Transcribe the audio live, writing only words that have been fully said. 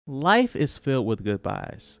Life is filled with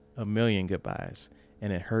goodbyes, a million goodbyes,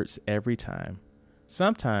 and it hurts every time.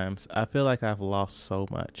 Sometimes I feel like I've lost so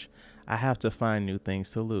much. I have to find new things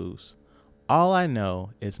to lose. All I know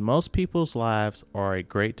is most people's lives are a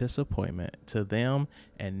great disappointment to them,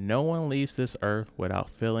 and no one leaves this earth without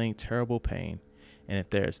feeling terrible pain. And if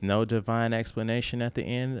there's no divine explanation at the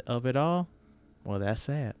end of it all, well, that's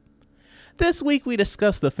sad. This week we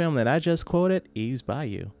discussed the film that I just quoted, Eve's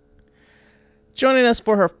Bayou. Joining us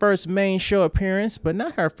for her first main show appearance, but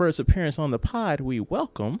not her first appearance on the pod, we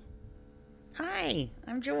welcome... Hi,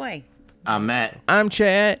 I'm Joy. I'm Matt. I'm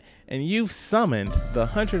Chad, and you've summoned the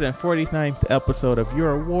 149th episode of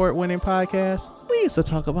your award-winning podcast. We used to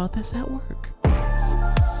talk about this at work.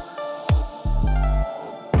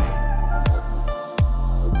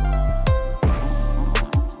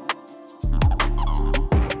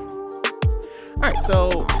 All right,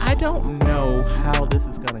 so I don't know how this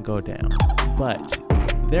is going to go down, but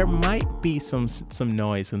there might be some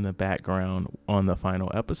noise in the background on the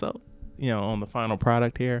final episode, on the final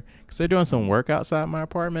product here, because they're doing some work outside my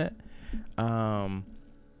apartment. I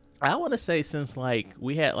want to say since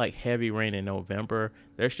we had heavy rain in November,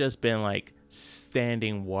 there's just been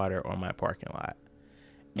standing water on my parking lot.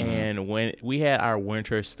 Mm-hmm. And when we had our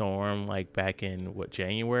winter storm back in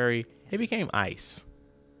January, it became ice.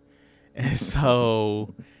 And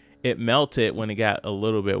so it melted when it got a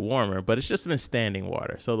little bit warmer, but it's just been standing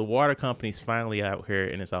water. So the water company's finally out here,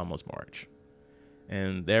 and it's almost March.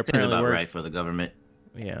 And they're apparently about right for the government.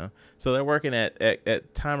 Yeah. So they're working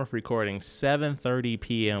at time of recording 7:30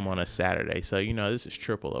 p.m. on a Saturday. So, this is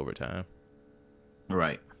triple overtime.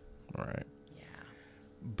 Right. All right.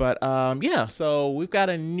 But so we've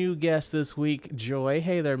got a new guest this week, Joy.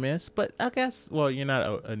 Hey there, miss. But I guess, you're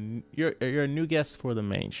not you're a new guest for the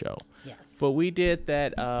main show. Yes. But we did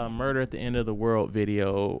that Murder at the End of the World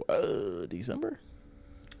video December.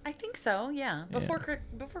 I think so. Yeah. Before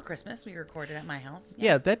Christmas, we recorded at my house.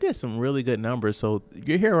 Yeah, that did some really good numbers. So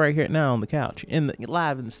you're here right here now on the couch,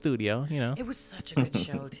 live in the studio. It was such a good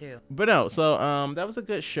show too. But no, so that was a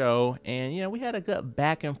good show, and we had a good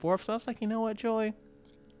back and forth. So I was like, you know what, Joy?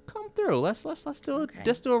 Come through. Let's do Okay.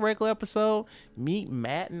 Just do a regular episode. Meet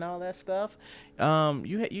Matt and all that stuff.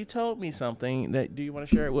 You told me something do you want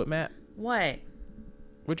to share it with Matt? What?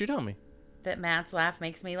 What'd you tell me? That Matt's laugh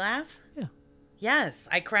makes me laugh? Yeah. Yes,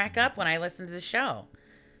 I crack up when I listen to the show.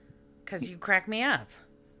 Because you crack me up.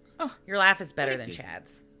 Oh, your laugh is better than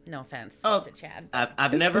Chad's. No offense to Chad.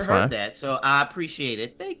 I've never heard that, so I appreciate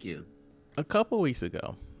it. Thank you. A couple weeks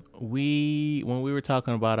ago, when we were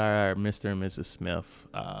talking about our Mr. and Mrs. Smith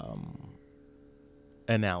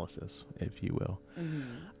analysis, if you will,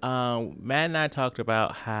 Matt and I talked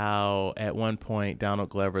about how at one point Donald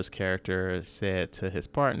Glover's character said to his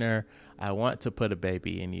partner, "I want to put a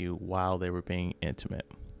baby in you," while they were being intimate.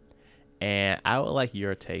 And I would like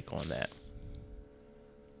your take on that.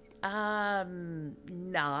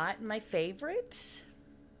 Not my favorite.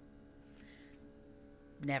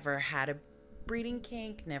 Never had a breeding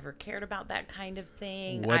kink, never cared about that kind of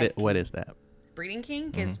thing. What is that? Breeding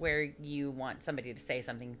kink is where you want somebody to say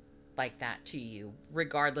something like that to you,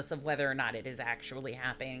 regardless of whether or not it is actually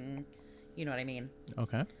happening. You know what I mean?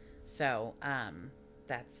 Okay. So,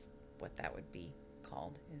 that's what that would be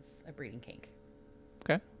called, is a breeding kink.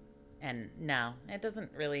 Okay. And no, it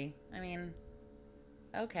doesn't really,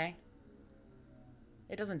 okay.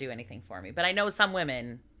 It doesn't do anything for me. But I know some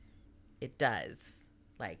women, it does.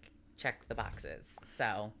 Check the boxes.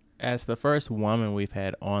 So, as the first woman we've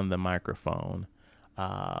had on the microphone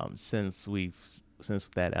since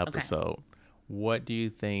that episode, what do you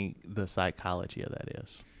think the psychology of that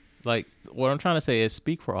is? What I'm trying to say is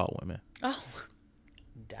speak for all women. Oh,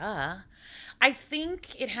 duh. I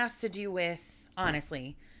think it has to do with,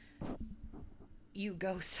 honestly, you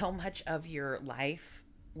go so much of your life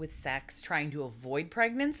with sex trying to avoid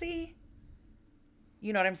pregnancy.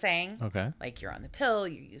 You know what I'm saying? Okay. You're on the pill,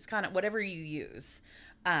 you use condom, whatever you use.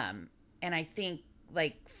 And I think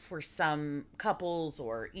for some couples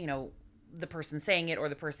or, the person saying it or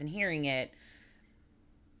the person hearing it,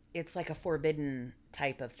 it's a forbidden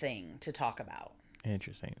type of thing to talk about.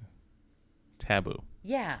 Interesting. Taboo.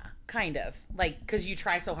 Yeah, kind of. Because you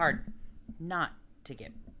try so hard not to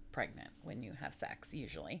get pregnant when you have sex,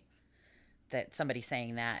 usually. That somebody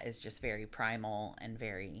saying that is just very primal and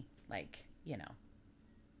very,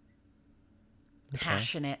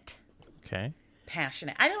 passionate. Okay.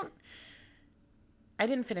 Passionate. I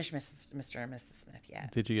didn't finish Mr. and Mrs. Smith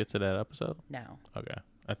yet. Did you get to that episode? No. Okay.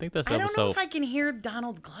 I think that's I episode... don't know if I can hear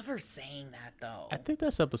Donald Glover saying that, though. I think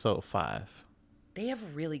that's episode 5. They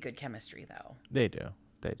have really good chemistry, though. They do.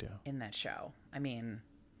 In that show.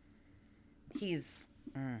 He's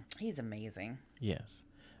He's amazing. Yes.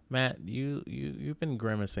 Matt, you've been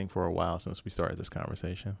grimacing for a while since we started this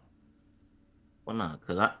conversation. Well, no,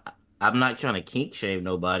 because I'm not trying to kink shame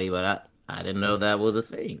nobody, but I didn't know that was a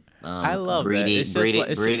thing. I love that. It's just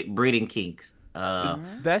like Breeding kinks.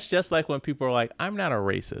 that's just like when people are like, "I'm not a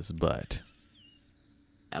racist, but."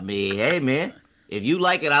 I mean, hey man, if you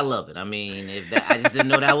like it, I love it. I mean, if that, I just didn't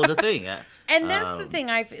know that was a thing. And that's the thing.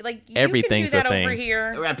 I feel like you Everything's can do a that over thing.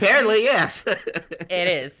 here. Apparently, yes. It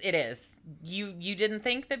is. It is. You didn't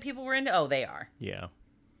think that people were into? Oh, they are. Yeah.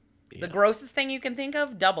 The grossest thing you can think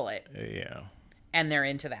of, double it. Yeah. And they're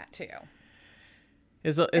into that too.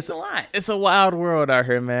 It's a lot. It's a wild world out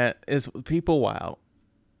here, Matt. It's people wild.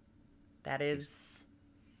 That is.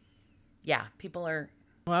 Yeah, people are.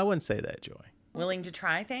 Well, I wouldn't say that, Joy. Willing to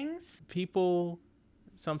try things. People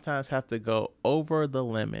sometimes have to go over the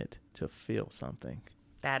limit to feel something.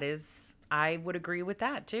 That is, I would agree with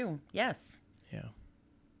that too. Yes. Yeah.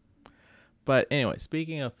 But anyway,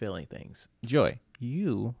 speaking of feeling things, Joy,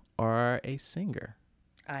 you are a singer.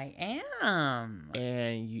 I am.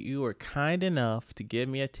 And you were kind enough to give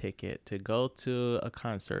me a ticket to go to a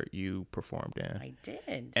concert you performed in. I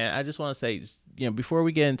did. And I just want to say, before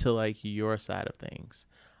we get into like your side of things,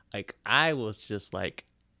 like I was just like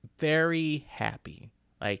very happy.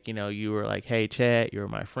 Like, you were like, "Hey, Chad, you're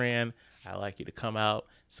my friend. I'd like you to come out,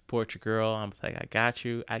 support your girl." I'm like, "I got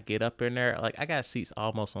you." I get up in there. Like, I got seats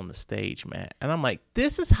almost on the stage, man. And I'm like,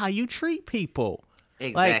 this is how you treat people.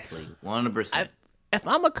 Exactly. 100%. If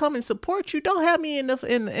I'm going to come and support you, don't have me in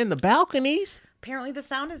the balconies. Apparently the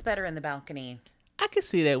sound is better in the balcony. I can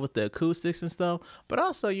see that with the acoustics and stuff, but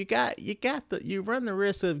also you run the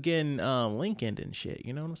risk of getting Lincoln and shit.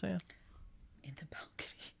 You know what I'm saying? In the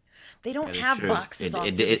balcony, they don't have boxes off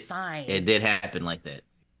to the sides. It did happen like that.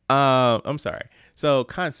 I'm sorry. So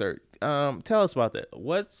concert. Tell us about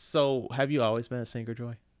that. Have you always been a singer,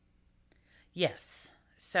 Joy? Yes.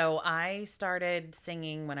 So I started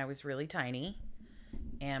singing when I was really tiny,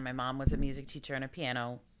 and my mom was a music teacher and a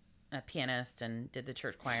pianist, and did the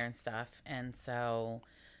church choir and stuff. And so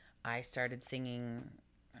I started singing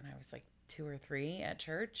when I was like 2 or 3 at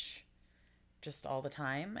church, just all the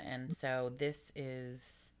time. And so this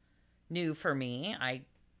is new for me. I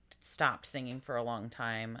stopped singing for a long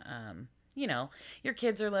time. Your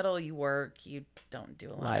kids are little, you work, you don't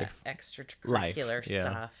do a lot of extracurricular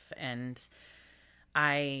stuff. And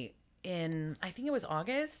I think it was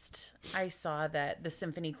August, I saw that the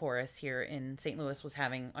symphony chorus here in St. Louis was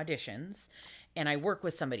having auditions, and I work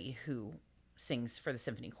with somebody who sings for the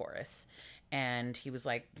symphony chorus, and he was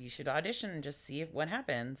like, "You should audition and just see what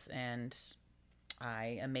happens." And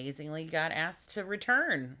I amazingly got asked to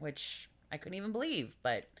return, which I couldn't even believe.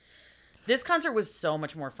 But this concert was so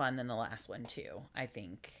much more fun than the last one too. I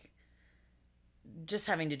think just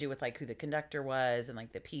having to do with like who the conductor was and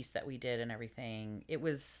like the piece that we did and everything. It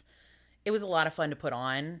was a lot of fun to put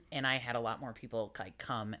on, and I had a lot more people like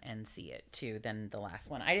come and see it too than the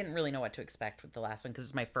last one. I didn't really know what to expect with the last one because it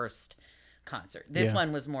was my first concert. This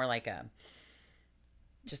one was more like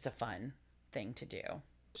just a fun thing to do.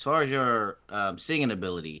 As far as your singing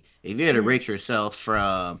ability, if you had to rate yourself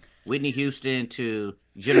from Whitney Houston to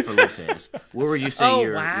Jennifer Lopez, where would you say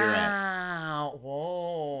you're at?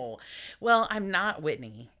 Whoa. Well, I'm not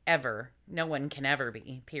Whitney, ever. No one can ever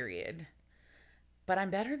be, period. But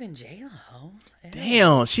I'm better than J-Lo.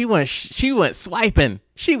 Damn, she went swiping.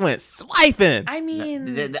 I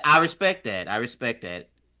mean, I respect that.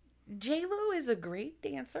 J-Lo is a great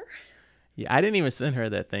dancer. Yeah, I didn't even send her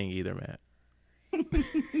that thing either, Matt.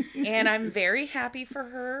 And I'm very happy for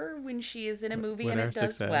her when she is in a movie and it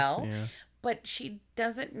does well. Yeah. But she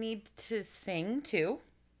doesn't need to sing too.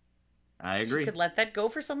 I agree. She could let that go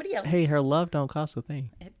for somebody else. Hey, her love don't cost a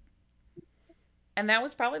thing. And that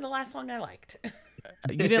was probably the last song I liked.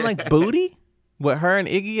 You didn't like Booty? With her and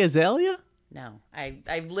Iggy Azalea? No,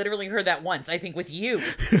 I literally heard that once, I think with you.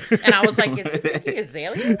 And I was like, is this Iggy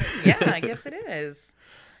Azalea? Yeah, I guess it is.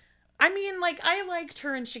 I mean, like, I liked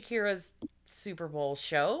her and Shakira's Super Bowl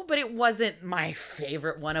show, but it wasn't my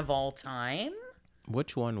favorite one of all time.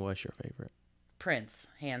 Which one was your favorite? Prince,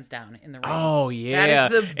 hands down, in the Rain. Oh yeah,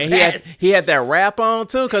 that is the and best. he had that rap on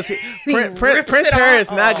too, because Prince hair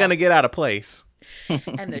is not gonna get out of place.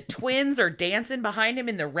 And the twins are dancing behind him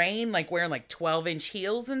in the rain, like wearing like 12-inch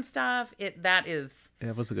heels and stuff. It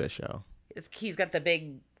was a good show. He's got the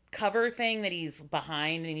big cover thing that he's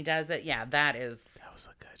behind, and he does it. Yeah, that was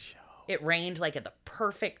a good show. It rained like at the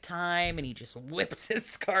perfect time, and he just whips his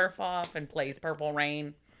scarf off and plays Purple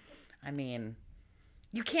Rain. I mean,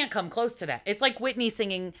 you can't come close to that. It's like Whitney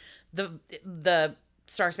singing the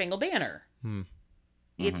Star Spangled Banner.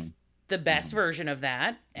 the best version of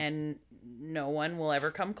that, and no one will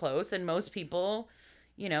ever come close. And most people,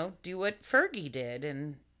 do what Fergie did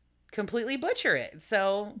and completely butcher it.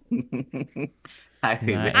 So I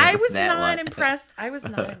remember I was that not one. impressed. I was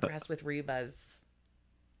not impressed with Reba's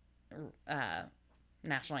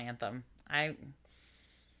national anthem.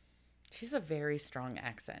 She's a very strong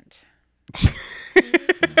accent.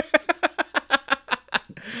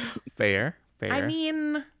 Fair. I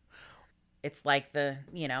mean, it's like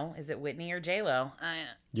is it Whitney or J-Lo?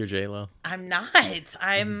 You're J-Lo. I'm not.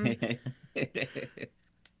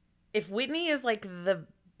 If Whitney is like the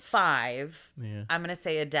 5, I'm going to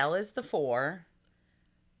say Adele is the 4.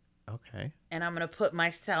 Okay. And I'm going to put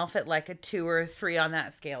myself at like a 2 or a 3 on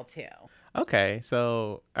that scale too. Okay.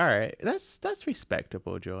 So, all right. That's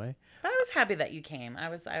respectable, Joy. But I was happy that you came. I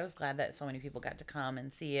was glad that so many people got to come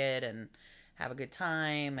and see it and have a good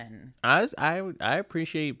time. And I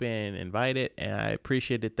appreciate being invited, and I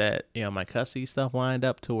appreciated that my cussy stuff lined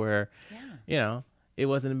up to where it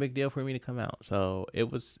wasn't a big deal for me to come out. So it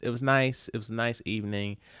was nice. It was a nice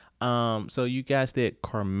evening. So you guys did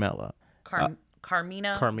Carmela.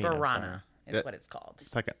 Carmina Burana is what it's called.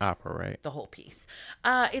 It's like an opera, right? The whole piece.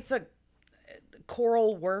 It's a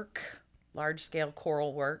choral work, large scale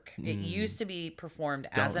choral work. It used to be performed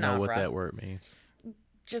as an opera. Don't know what that word means.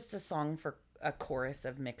 Just a song for a chorus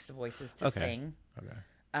of mixed voices to sing. Okay.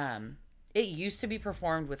 It used to be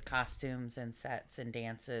performed with costumes and sets and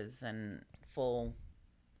dances and full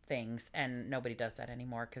things, and nobody does that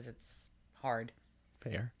anymore because it's hard.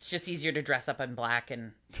 Fair. It's just easier to dress up in black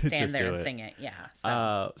and stand there and sing it.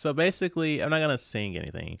 Yeah. So basically, I'm not gonna sing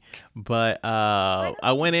anything, but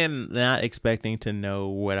I went in not expecting to know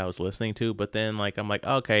what I was listening to, but then I'm like,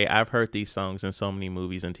 okay, I've heard these songs in so many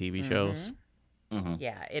movies and TV shows. Mm-hmm.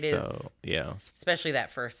 Yeah, it is. So, yeah. Especially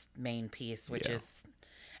that first main piece, which is,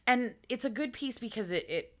 and it's a good piece because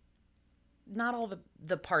it not all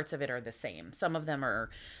the parts of it are the same. Some of them are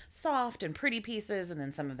soft and pretty pieces, and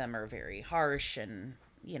then some of them are very harsh and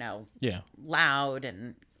loud,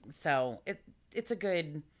 and so it was a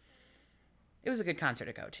good concert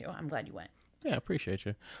to go to. I'm glad you went. Yeah, appreciate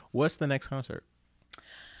you. What's the next concert?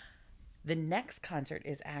 The next concert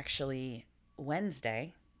is actually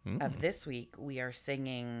Wednesday of this week. We are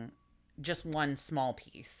singing just one small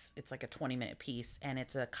piece. It's like a 20-minute piece, and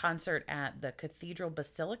it's a concert at the Cathedral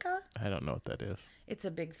Basilica. I don't know what that is. It's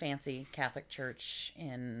a big fancy Catholic church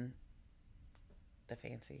in the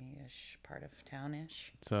fancy-ish part of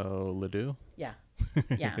town-ish. So Ladue? Yeah.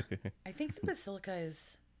 I think the Basilica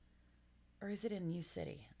is, or is it in New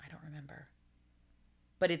City? I don't remember.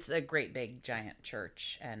 But it's a great big giant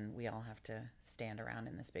church, and we all have to stand around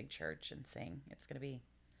in this big church and sing. It's going to be...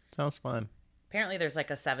 Sounds fun. Apparently there's like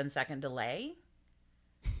a 7-second delay.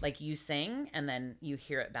 Like you sing and then you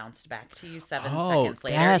hear it bounced back to you 7 seconds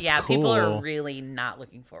later. That's cool. People are really not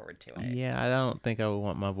looking forward to it. Yeah, I don't think I would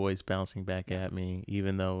want my voice bouncing back at me,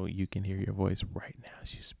 even though you can hear your voice right now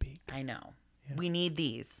as you speak. I know. Yeah. We need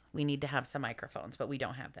these. We need to have some microphones, but we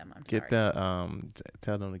don't have them. I'm sorry.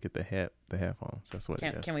 Tell them to get the headphones. That's what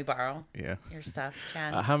it is. Can we borrow? Yeah. Your stuff,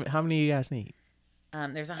 Chad? How many do you guys need?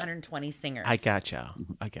 There's 120 singers. I got y'all.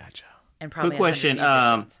 And probably good question.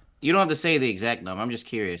 You don't have to say the exact number. I'm just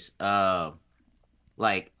curious. Do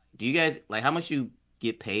you guys how much you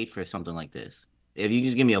get paid for something like this? If you can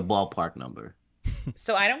just give me a ballpark number.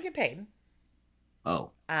 So I don't get paid.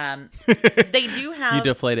 Oh. They do have. You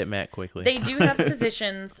deflated Matt quickly. They do have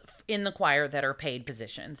positions in the choir that are paid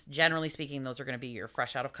positions. Generally speaking, those are going to be your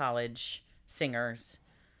fresh out of college singers.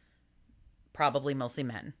 Probably mostly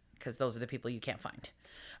men, because those are the people you can't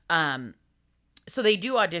find. So they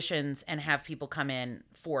do auditions and have people come in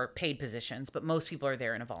for paid positions, but most people are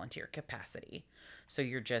there in a volunteer capacity. So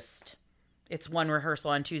it's one rehearsal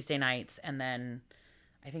on Tuesday nights, and then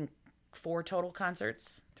I think 4 total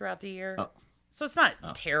concerts throughout the year. Oh. So it's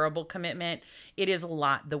not terrible commitment. It is a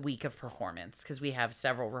lot the week of performance because we have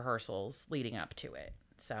several rehearsals leading up to it.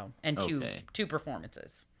 So, and two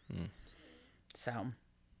performances. So.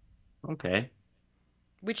 Okay.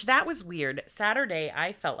 Which that was weird. Saturday,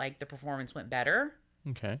 I felt like the performance went better.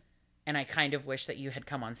 Okay. And I kind of wish that you had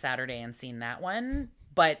come on Saturday and seen that one.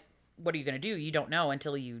 But what are you going to do? You don't know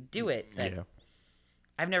until you do it. Yeah.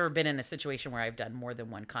 I've never been in a situation where I've done more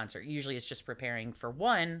than one concert. Usually it's just preparing for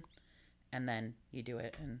one, and then you do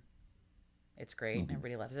it, and it's great, and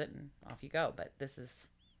everybody loves it, and off you go. But this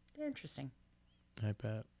is interesting. I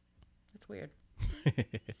bet. It's weird.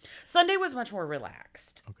 Sunday was much more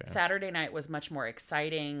relaxed. Okay. Saturday night was much more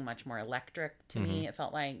exciting, much more electric to me. It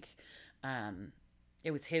felt like it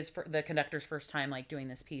was the conductor's first time doing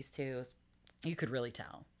this piece too. You could really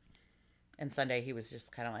tell. And Sunday he was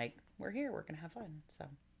just kind of like, we're here, we're gonna have fun. So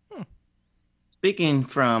speaking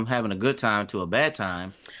from having a good time to a bad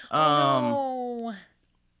time, Oh um, no.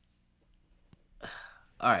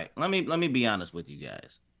 all right, let me be honest with you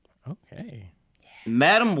guys. Okay.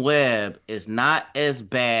 Madam Web is not as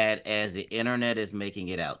bad as the internet is making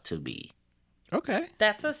it out to be. Okay.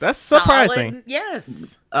 That's a That's surprising. solid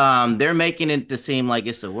yes. They're making it to seem like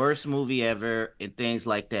it's the worst movie ever and things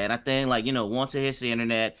like that. And I think like, once it hits the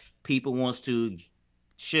internet, people wants to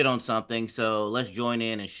shit on something, so let's join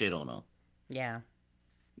in and shit on them. Yeah.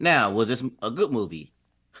 Now, was this a good movie?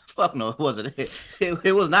 Fuck no, it wasn't.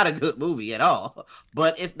 It was not a good movie at all.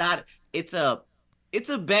 But it's not. It's a it's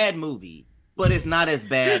a bad movie, but it's not as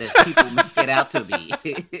bad as people make it out to be.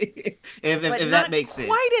 But If that not makes sense.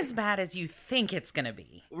 quite as bad as you think it's going to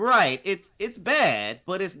be. Right. It's bad,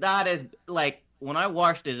 but it's not as like when I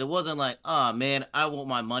watched it, it wasn't like, oh man, I want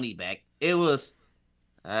my money back. It was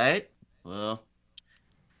all right. Well,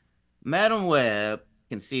 Madam Web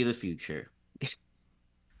can see the future.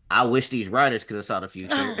 I wish these writers could have saw the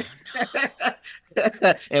future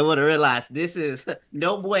Oh and would have realized this is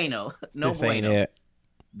no bueno, no This ain't bueno. it.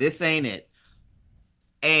 This ain't it.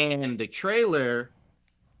 And the trailer,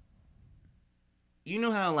 you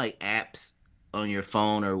know how like apps on your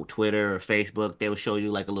phone or Twitter or Facebook, they will show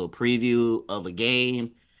you like a little preview of a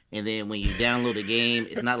game, and then when you download the game,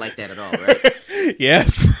 it's not like that at all, right?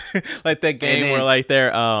 Yes. Like that And game where then like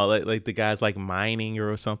they're like the guys like mining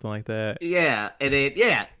or something like that. yeah, and then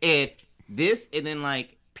yeah, and this, and then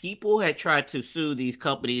like people had tried to sue these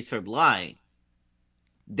companies for lying.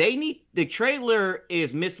 They need the trailer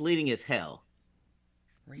is misleading as hell.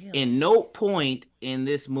 In really? no point in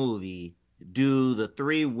this movie do the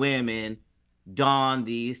three women don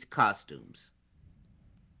these costumes.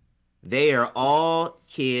 They are all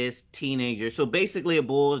kids, teenagers. So basically, it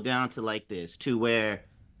boils down to like this: to where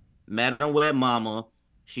Madam Web Mama,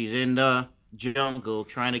 she's in the jungle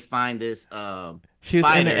trying to find this spider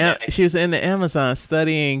that She was in the Amazon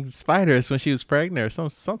studying spiders when she was pregnant or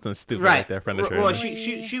something stupid right. like that from the Well, trailer.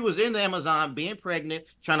 Really? she was in the Amazon being pregnant,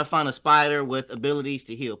 trying to find a spider with abilities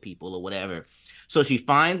to heal people or whatever. So she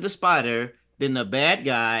finds the spider. Then the bad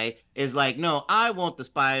guy is like, "No, I want the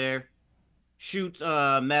spider." Shoots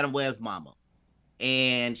Madam Web's mama,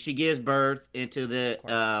 and she gives birth into Of the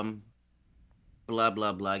course. blah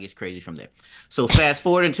blah blah. Gets crazy from there. So fast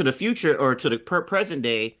forward into the future or to the present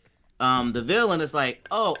day, the villain is like,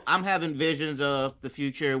 "Oh, I'm having visions of the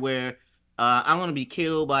future where I'm gonna be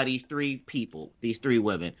killed by these three people, these three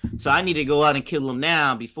women. So I need to go out and kill them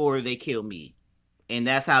now before they kill me." And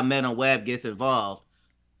that's how Madam Web gets involved.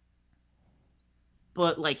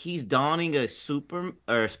 But like he's donning a super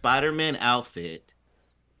or Spider-Man outfit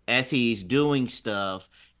as he's doing stuff.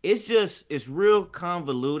 It's real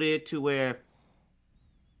convoluted to where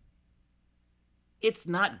it's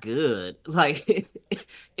not good. Like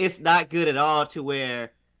it's not good at all to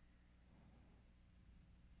where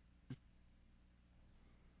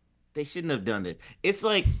they shouldn't have done this. It's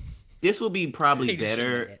like this would be probably I hate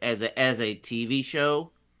better it. as a TV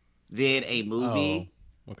show than a Oh, movie.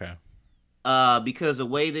 okay. Because the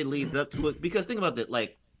way that leads up to it. Because think about that,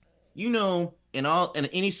 like in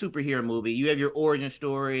any superhero movie, you have your origin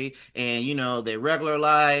story, and their regular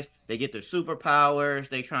life. They get their superpowers.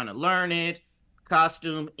 They trying to learn it.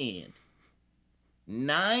 Costume end.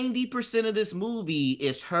 90% of this movie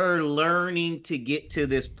is her learning to get to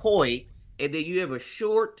this point, and then you have a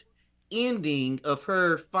short ending of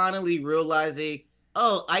her finally realizing,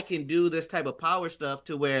 oh, I can do this type of power stuff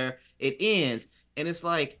to where it ends. And it's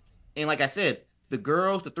like, and like I said, the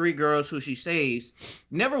three girls who she saves,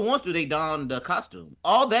 never once do they don the costume.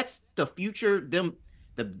 All that's the future, the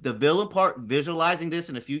villain part visualizing this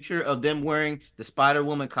in the future of them wearing the Spider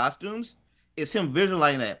Woman costumes. It's him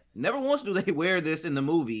visualizing that. Never once do they wear this in the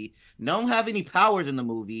movie. Don't have any powers in the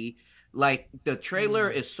movie. Like the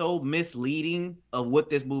trailer Mm. is so misleading of what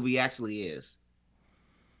this movie actually is.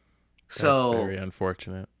 That's very So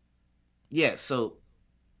unfortunate. yeah, so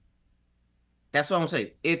that's what I'm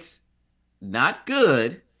saying. It's not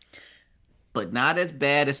good, but not as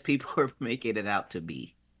bad as people are making it out to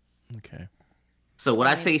be. Okay. So would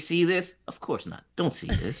All I right. say see this? Of course not. Don't see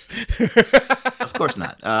this. Of course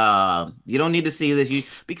not. You don't need to see this.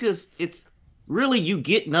 Because it's really you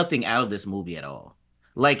get nothing out of this movie at all.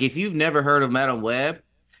 Like if you've never heard of Madam Web,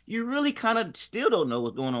 you really kind of still don't know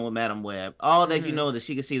what's going on with Madam Web. All that you Mm-hmm. know is that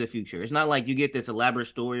she can see the future. It's not like you get this elaborate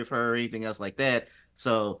story of her or anything else like that.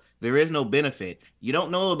 So there is no benefit. You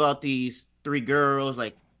don't know about these three girls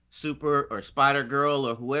like Super or Spider Girl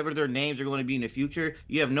or whoever their names are going to be in the future.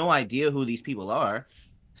 You have no idea who these people are.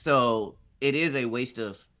 So it is a waste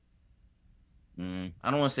of I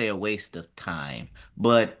don't want to say a waste of time,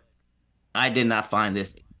 but I did not find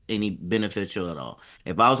this any beneficial at all.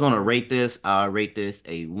 If I was going to rate this, I'll rate this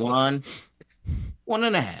a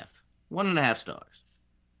 1.5 stars.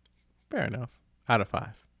 Fair enough. Out of 5.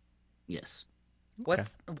 Yes. Okay.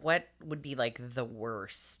 What would be like the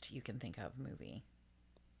worst you can think of movie?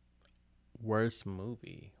 Worst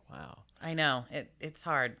movie. Wow. I know it's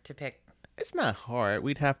hard to pick. It's not hard.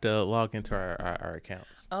 We'd have to log into our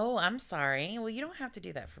accounts. Oh, I'm sorry. Well, you don't have to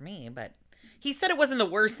do that for me, but he said it wasn't the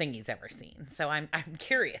worst thing he's ever seen. So I'm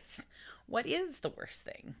curious. What is the worst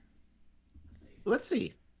thing? Let's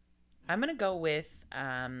see. I'm gonna go with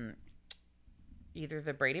either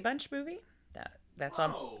the Brady Bunch movie. That's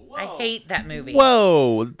on. I hate that movie.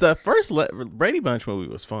 Whoa! The first Brady Bunch movie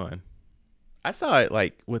was fun. I saw it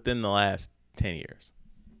like within the last 10 years.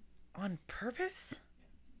 On purpose?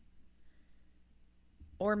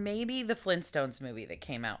 Or maybe the Flintstones movie that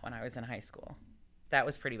came out when I was in high school. That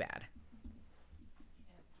was pretty bad.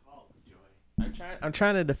 I'm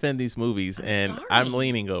trying to defend these movies, and sorry. I'm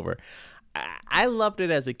leaning over. I loved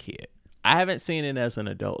it as a kid. I haven't seen it as an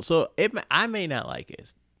adult, so I may not like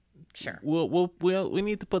it. Sure. We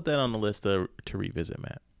need to put that on the list to revisit,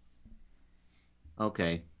 Matt.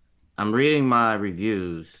 Okay. I'm reading my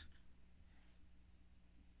reviews.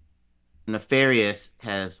 Nefarious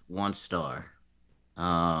has 1 star.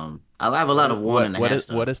 I have a lot of 1.5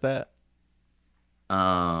 stars. What is that?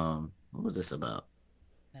 What was this about?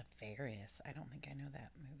 Nefarious. I don't think I know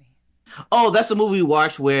that movie. Oh, that's the movie we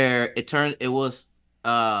watched where it was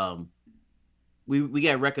we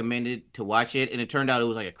got recommended to watch it, and it turned out it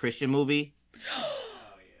was like a Christian movie. Oh,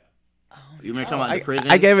 You remember talking about the prison?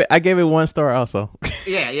 I gave it 1 star also.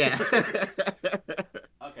 Yeah.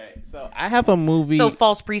 Okay, so I have a movie. So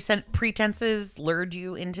false pretenses lured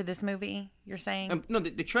you into this movie, you're saying? No,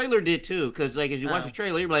 the trailer did too, because like as you watch the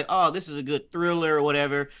trailer, you're like, oh, this is a good thriller or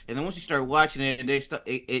whatever, and then once you start watching it,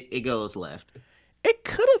 it goes left. It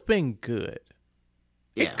could have been good.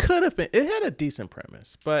 Yeah. It could have been. It had a decent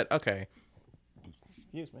premise, but okay.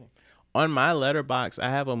 Excuse me. On my letterbox, I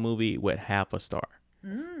have a movie with 0.5 star.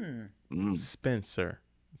 Spencer.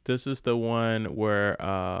 This is the one where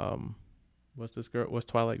what's this girl? What's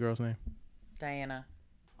Twilight girl's name? Diana.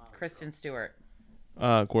 Kristen Stewart.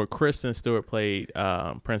 Where Kristen Stewart played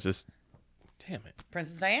Princess. Damn it.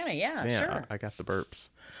 Princess Diana, yeah, sure. I got the burps.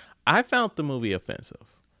 I found the movie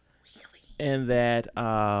offensive. Really? In that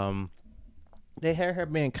they had her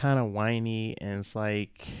being kind of whiny, and it's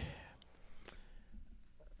like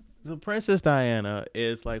the Princess Diana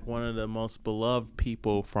is like one of the most beloved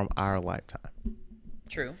people from our lifetime.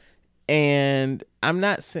 True. And I'm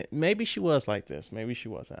not saying, maybe she was like this, maybe she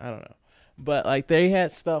wasn't, I don't know. But like they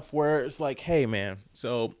had stuff where it's like, hey man,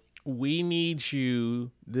 so we need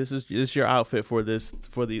you. This is your outfit for this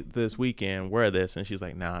weekend. Wear this. And she's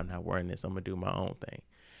like, nah, I'm not wearing this. I'm gonna do my own thing.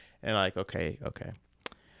 And like, okay.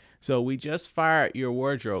 So we just fired your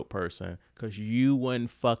wardrobe person because you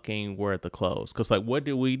wouldn't fucking wear the clothes. Because like, what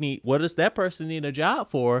do we need? What does that person need a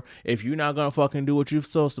job for if you're not gonna fucking do what you're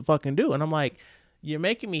supposed to fucking do? And I'm like, you're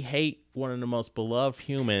making me hate one of the most beloved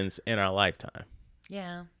humans in our lifetime.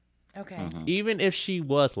 Yeah. Okay. Mm-hmm. Even if she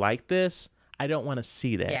was like this, I don't want to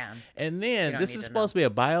see that. Yeah. And then this is supposed to be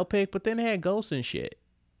a biopic, but then it had ghosts and shit.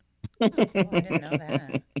 Oh, I didn't know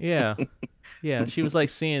that. Yeah. She was like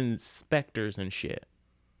seeing specters and shit.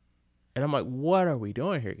 And I'm like, what are we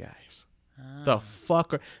doing here, guys? The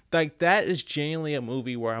fuck like that is genuinely a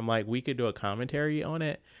movie where I'm like, we could do a commentary on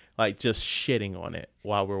it, like just shitting on it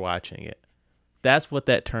while we're watching it. That's what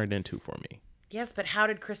that turned into for me. Yes, but how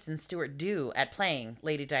did Kristen Stewart do at playing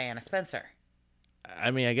Lady Diana Spencer?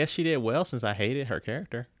 I mean, I guess she did well since I hated her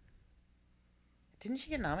character. Didn't she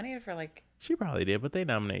get nominated for like? She probably did, but they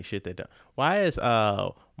nominate shit that don't. Why is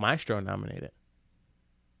Maestro nominated?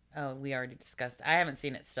 Oh, we already discussed. I haven't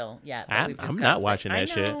seen it still yet. But I'm not watching that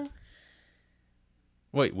shit.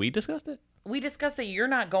 Wait, we discussed it? We discussed that you're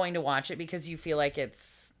not going to watch it because you feel like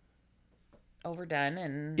it's overdone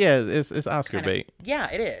and yeah, it's Oscar bait.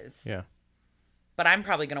 Yeah, it is. Yeah, but I'm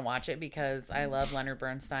probably gonna watch it because I love Leonard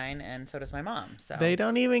Bernstein and so does my mom. So they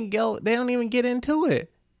don't even get into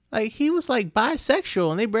it. Like he was like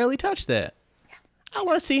bisexual and they barely touched that. Yeah. I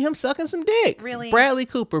want to see him sucking some dick. Really, Bradley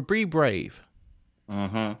Cooper, be brave.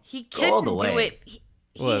 Mm-hmm. He couldn't do it.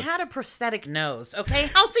 He had a prosthetic nose. Okay,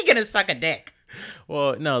 how's he gonna suck a dick?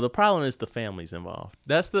 Well, no, the problem is the families involved.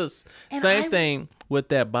 That's the same thing with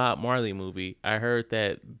that Bob Marley movie. I heard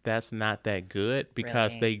that that's not that good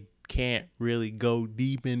because they can't really go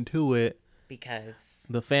deep into it because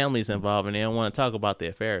the family's involved and they don't want to talk about the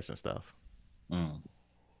affairs and stuff.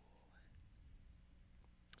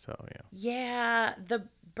 So yeah, the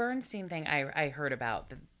Bernstein thing I heard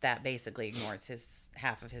about that basically ignores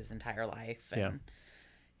half of his entire life. And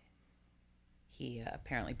he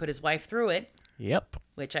apparently put his wife through it, Yep.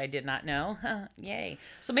 which I did not know. Yay.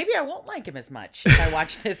 So maybe I won't like him as much if I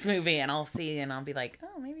watch this movie, and I'll see and I'll be like,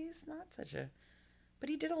 oh, maybe he's not such a... But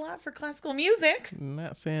he did a lot for classical music. I'm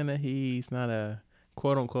not saying that he's not a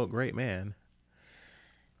quote unquote great man.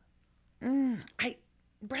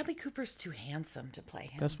 Bradley Cooper's too handsome to play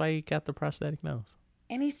him. That's why he got the prosthetic nose.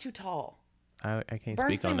 And he's too tall. I can't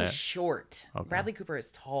Bernstein speak on that. was short. Okay. Bradley Cooper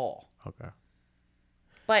is tall. Okay.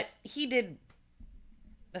 But he did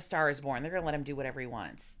A Star is Born. They're going to let him do whatever he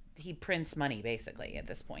wants. He prints money, basically, at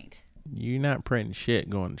this point. You're not printing shit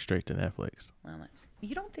going straight to Netflix. Well,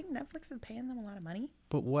 you don't think Netflix is paying them a lot of money?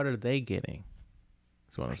 But what are they getting?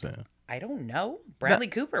 That's what I'm saying. I don't know. Bradley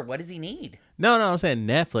Cooper, what does he need? No, I'm saying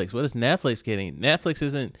Netflix. What is Netflix getting? Netflix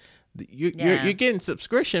isn't... You're getting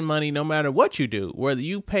subscription money no matter what you do, whether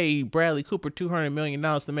you pay Bradley Cooper $200 million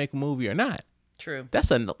to make a movie or not. True. That's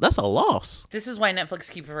a loss. This is why Netflix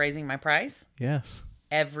keeps raising my price. Yes.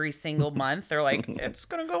 Every single month, they're like, it's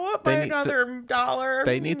going to go up by another $1.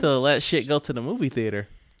 They need to let shit go to the movie theater.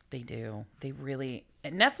 They do. They really...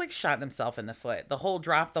 Netflix shot themselves in the foot. The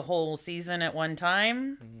whole season at one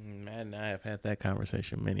time. Matt and I have had that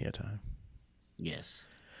conversation many a time. Yes.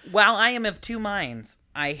 While I am of two minds,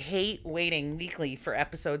 I hate waiting weekly for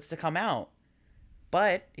episodes to come out.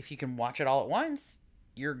 But if you can watch it all at once,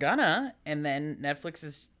 you're gonna. And then Netflix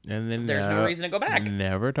is... And then there's no reason to go back.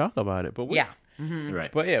 Never talk about it. But yeah. Mm-hmm.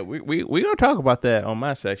 Right. But yeah, we gonna talk about that on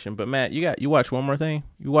my section. But Matt, you watched one more thing?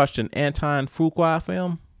 You watched an Anton Fuqua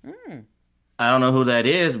film? I don't know who that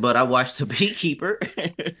is, but I watched The Beekeeper.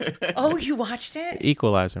 Oh, you watched it?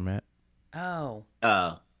 Equalizer, Matt. Oh.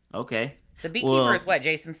 Okay. The Beekeeper is what,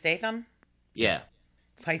 Jason Statham? Yeah.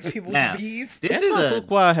 Fights people with bees? Anton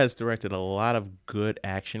Fuqua has directed a lot of good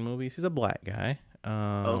action movies. He's a black guy.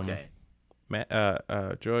 Okay. Matt,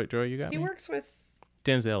 Joy, you got me? He works with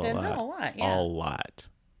Denzel a lot, yeah. A lot.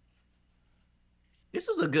 This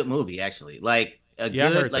was a good movie, actually. Like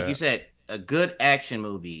you said, a good action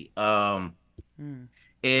movie. Wait,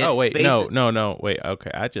 no, wait.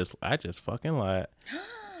 Okay, I just fucking lied.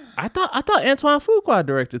 I thought Antoine Fuqua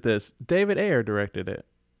directed this. David Ayer directed it.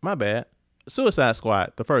 My bad. Suicide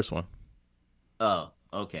Squad, the first one. Oh,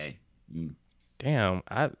 okay. Damn,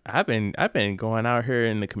 I've been going out here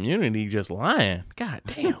in the community just lying. God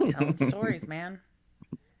damn. Telling stories, man.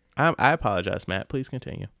 I apologize, Matt. Please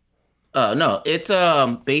continue. No, it's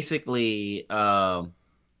basically a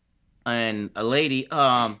lady,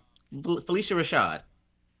 Felicia Rashad.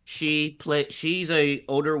 She's a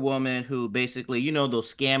older woman who basically,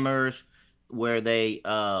 those scammers where they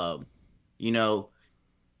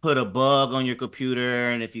put a bug on your computer,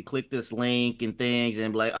 and if you click this link and things,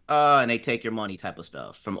 and be like, and they take your money type of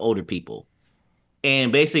stuff from older people.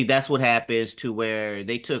 And basically that's what happens, to where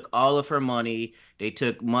they took all of her money. They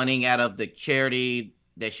took money out of the charity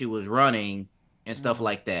that she was running and stuff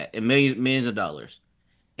like that, and millions of dollars.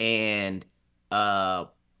 And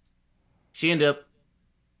she ended up,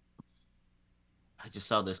 I just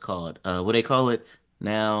saw this called, what they call it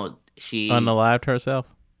now? She unalived herself.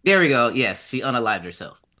 There we go. Yes, she unalived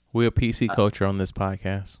herself. We're PC culture on this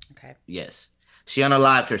podcast. Okay. Yes, she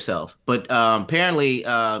unalived herself. But apparently,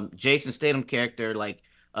 Jason Statham character, like,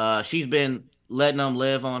 she's been letting them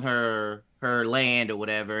live on her land or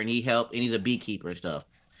whatever, and he's a beekeeper and stuff.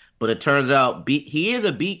 But it turns out he is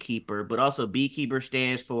a beekeeper, but also beekeeper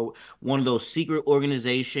stands for one of those secret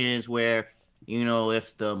organizations where,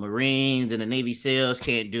 if the Marines and the Navy SEALs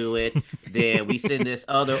can't do it, then we send this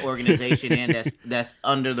other organization in that's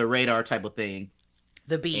under the radar type of thing.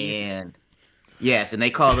 The bees. And yes, and they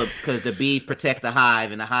call them, because the bees protect the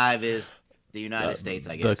hive, and the hive is the United States,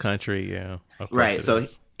 I guess. The country, yeah. Right. So,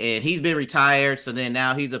 and he's been retired, so then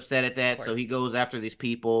now he's upset at that, so he goes after these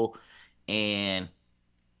people, and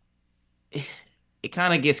it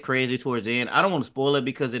kind of gets crazy towards the end. I don't want to spoil it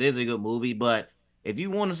because it is a good movie, but if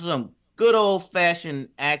you want some good old-fashioned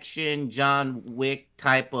action, John Wick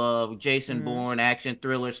type of Jason Bourne action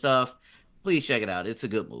thriller stuff, please check it out. It's a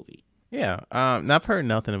good movie. Yeah. I've heard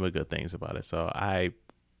nothing but good things about it, so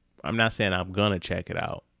I'm not saying I'm gonna check it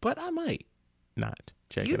out, but I might not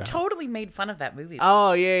check it out. You totally made fun of that movie.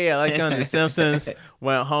 Oh yeah, like on The Simpsons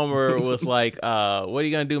when Homer was like, "What are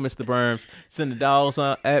you gonna do, Mr. Burns? Send the dogs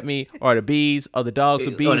at me, or the bees, or the dogs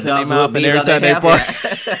with bees in their mouth, and every time they bark."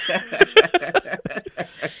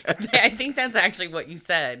 I think that's actually what you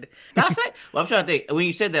said. Well, I'm trying to think. When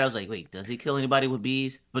you said that, I was like, wait, does he kill anybody with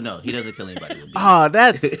bees? But no, he doesn't kill anybody with bees. Oh,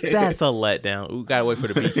 that's a letdown. We gotta wait for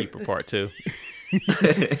the beekeeper part 2.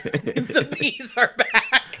 The bees are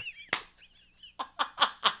back.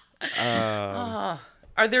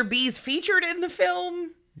 Are there bees featured in the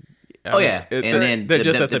film? I Oh mean, yeah, and then they're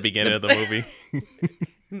just at the beginning of the movie.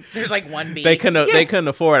 There's like one beat. They couldn't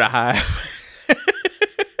afford a high.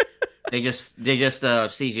 they just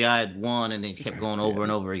CGI'd one and then kept going over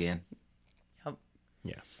and over again. Yep.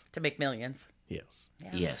 Yes. To make millions. Yes. Yeah.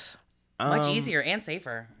 Yes. Much easier and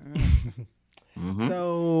safer.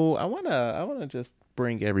 So I wanna just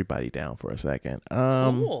bring everybody down for a second.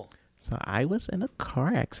 Cool. So I was in a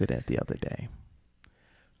car accident the other day.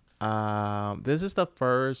 This is the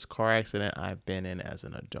first car accident I've been in as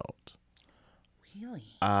an adult. Really?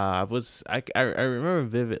 I remember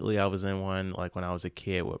vividly I was in one like when I was a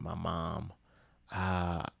kid with my mom.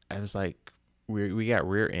 I was like we got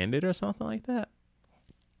rear-ended or something like that.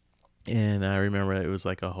 And I remember it was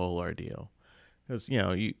like a whole ordeal. Because,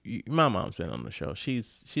 my mom's been on the show.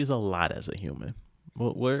 She's a lot as a human.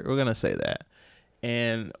 We're going to say that.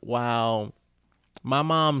 And while my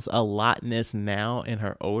mom's a lotness now in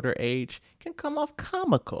her older age can come off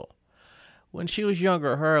comical, when she was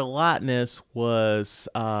younger, her lotness was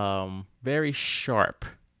very sharp,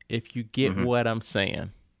 if you get what I'm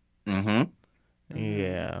saying.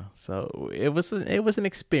 Yeah. So it was an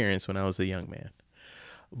experience when I was a young man.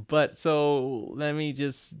 But so let me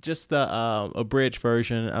just the abridged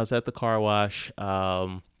version. I was at the car wash,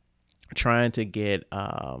 trying to get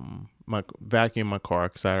my vacuum my car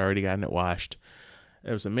because I'd already gotten it washed.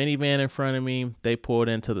 There was a minivan in front of me. They pulled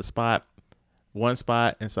into the one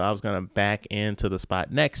spot, and so I was gonna back into the spot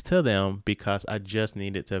next to them because I just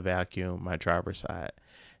needed to vacuum my driver's side.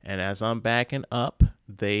 And as I'm backing up,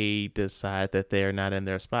 they decide that they're not in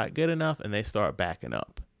their spot good enough, and they start backing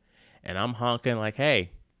up. And I'm honking like,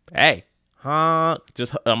 hey, honk.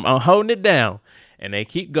 Just I'm holding it down. And they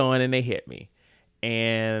keep going and they hit me.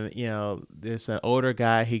 And, there's an older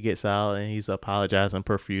guy. He gets out and he's apologizing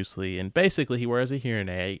profusely. And basically he wears a hearing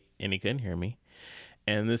aid and he couldn't hear me.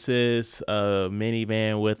 And this is a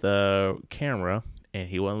minivan with a camera. And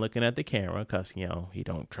he wasn't looking at the camera because, he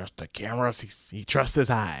don't trust the cameras. He trusts his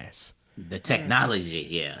eyes. The technology,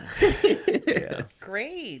 yeah. Yeah.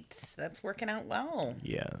 Great. That's working out well.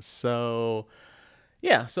 Yeah. So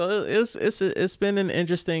it's been an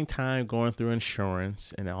interesting time going through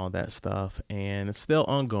insurance and all that stuff, and it's still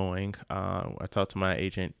ongoing. I talked to my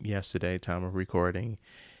agent yesterday, time of recording,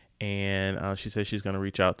 and she said she's going to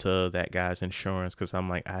reach out to that guy's insurance because I'm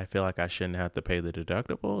like, I feel like I shouldn't have to pay the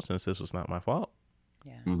deductible since this was not my fault.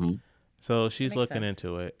 Yeah. So she's looking sense.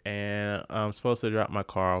 into it, and I'm supposed to drop my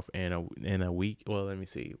car off in a week. Well, let me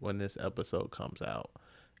see when this episode comes out.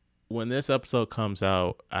 When this episode comes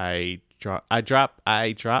out, I drop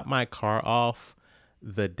my car off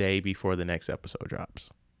the day before the next episode drops.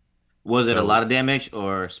 Was it a lot of damage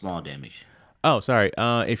or small damage? Oh, sorry.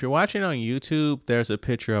 If you're watching on YouTube, there's a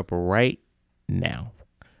picture up right now.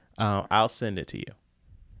 I'll send it to you.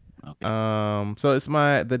 Okay. So it's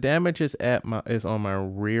the damage is on my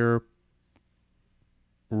rear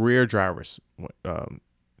driver's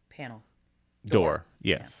Panel. door.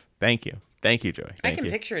 Yes. Yeah. Thank you, Joey. I can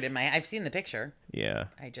picture it I've seen the picture. Yeah.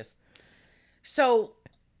 So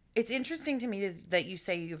it's interesting to me that you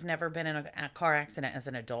say you've never been in a car accident as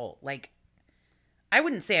an adult. Like, I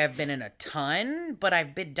wouldn't say I've been in a ton, but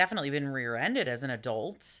I've definitely been rear-ended as an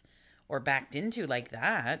adult or backed into like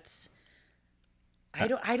that. I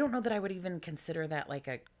don't know that I would even consider that like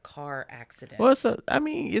a car accident. Well,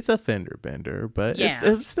 it's a fender bender, but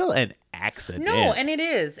it's still an accident. No, and it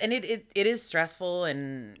is. And it is stressful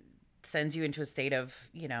and sends you into a state of,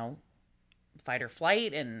 fight or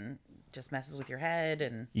flight and just messes with your head.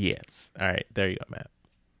 And yes. All right. There you go, Matt.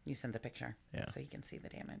 You sent the picture. Yeah. So you can see the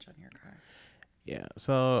damage on your car. Yeah.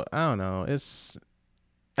 So I don't know. I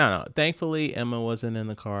don't know. Thankfully, Emma wasn't in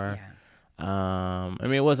the car. Yeah. I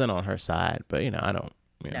mean, it wasn't on her side, but I don't.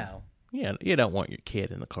 No. Yeah. You don't want your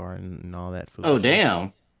kid in the car and all that food. Oh,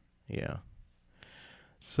 damn. Yeah.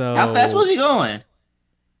 So how fast was he going?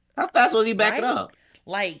 How fast was he backing up?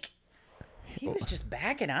 Like, he was just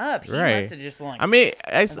backing up. He right. must have just like. I mean,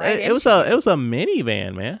 it was a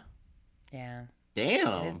minivan, man. Yeah.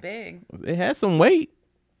 Damn. It is big. It had some weight.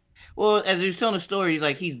 Well, as he was telling the story,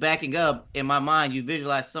 he's backing up. In my mind, you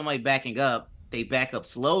visualize somebody backing up. They back up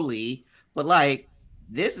slowly, but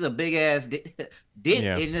this is a big ass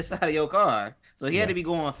dent in the side of your car, so he had to be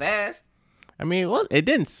going fast. I mean, it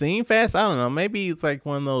didn't seem fast. I don't know. Maybe it's like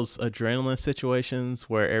one of those adrenaline situations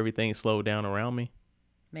where everything slowed down around me.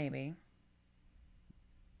 Maybe.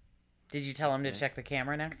 Did you tell him to check the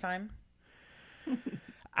camera next time?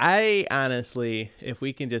 I honestly, if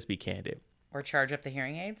we can just be candid. Or charge up the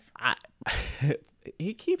hearing aids?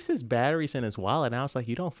 He keeps his batteries in his wallet. And I was like,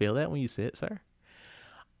 you don't feel that when you sit, sir?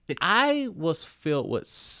 I was filled with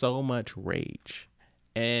so much rage.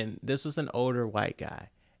 And this was an older white guy.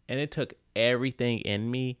 and it took everything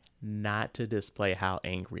in me not to display how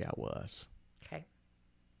angry I was. Okay.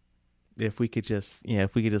 If we could just,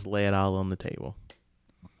 if we could just lay it all on the table.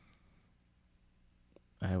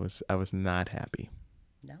 I was not happy.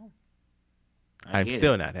 No. I'm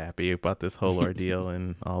still not happy about this whole ordeal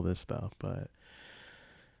and all this stuff, but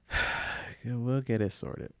we'll get it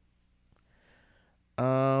sorted.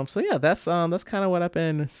 So yeah, that's kind of what I've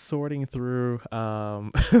been sorting through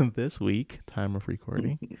this week, time of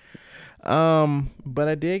recording. But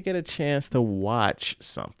I did get a chance to watch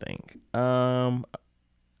something. I'm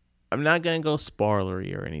not gonna go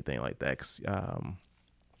spoilery or anything like that,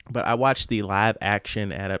 but I watched the live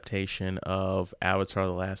action adaptation of Avatar: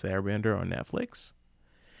 The Last Airbender on Netflix.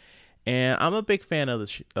 And I'm a big fan of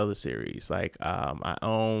the series. Like, I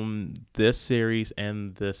own this series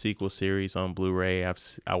and the sequel series on Blu-ray.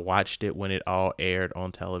 I watched it when it all aired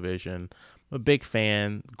on television. I'm a big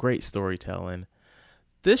fan. Great storytelling.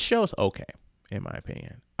 This show's okay, in my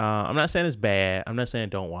opinion. I'm not saying it's bad. I'm not saying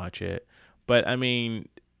don't watch it. But I mean,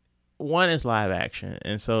 one is live action,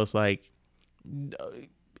 and so it's like,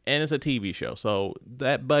 and it's a TV show, so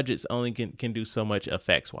that budget's only can do so much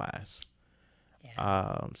effects wise.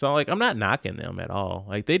 So like I'm not knocking them at all.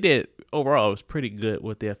 Like they did overall, it was pretty good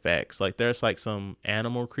with the effects. Like there's like some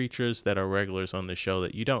animal creatures that are regulars on the show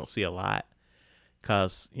that you don't see a lot,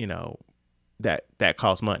 cause that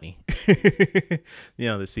costs money. The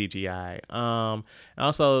CGI.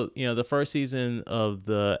 Also, the first season of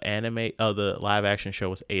the live action show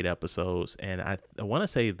was 8 episodes, and I want to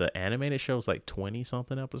say the animated show was like 20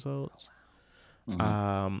 something episodes.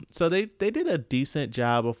 So they did a decent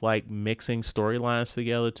job of like mixing storylines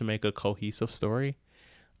together to make a cohesive story.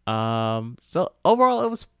 So overall it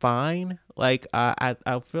was fine. Like I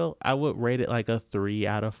feel I would rate it like a 3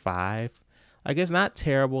 out of 5. Like it's not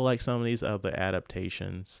terrible like some of these other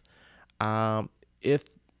adaptations. If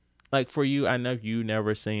like for you, I know you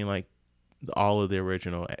never seen like all of the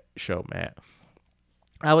original show, Matt.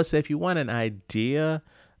 I would say if you want an idea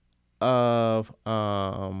of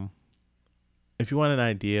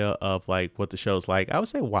like what the show's like, I would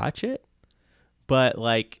say watch it. But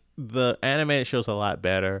like the animated show's a lot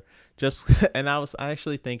better. Just and I was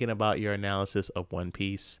actually thinking about your analysis of One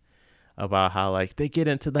Piece, about how like they get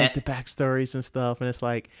into like the backstories and stuff, and it's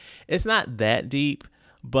like it's not that deep,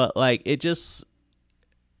 but like it just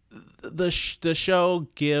the show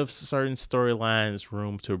gives certain storylines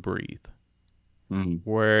room to breathe.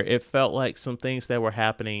 Where it felt like some things that were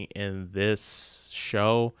happening in this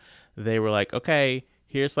show, they were like, okay,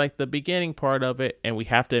 here's like the beginning part of it, and we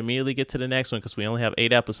have to immediately get to the next one because we only have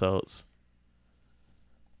 8 episodes.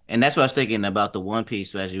 And that's what I was thinking about the One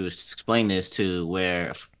Piece as you was explaining this to,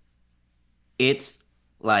 where it's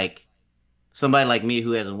like somebody like me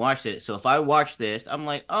who hasn't watched it. So if I watch this, I'm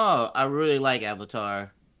like, oh, I really like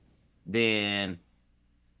Avatar. Then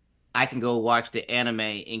I can go watch the anime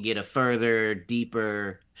and get a further,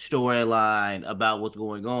 deeper storyline about what's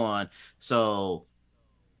going on. So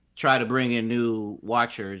try to bring in new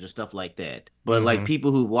watchers and stuff like that. But like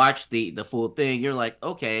people who watch the full thing, you're like,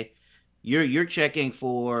 okay, you're checking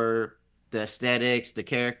for the aesthetics, the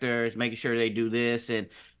characters, making sure they do this, and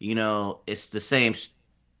it's the same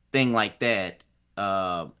thing like that.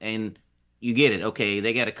 And you get it. Okay,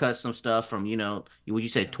 they got to cut some stuff from what you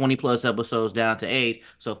said, 20 plus episodes down to 8.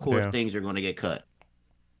 So of course Yeah. things are going to get cut.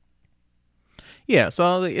 Yeah,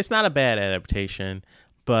 so it's not a bad adaptation,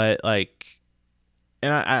 but like,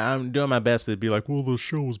 and I'm doing my best to be like, well, the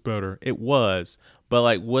show was better. It was, but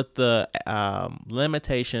like with the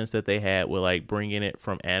limitations that they had with like bringing it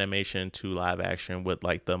from animation to live action with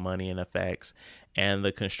like the money and effects and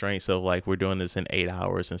the constraints of like we're doing this in 8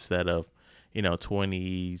 hours instead of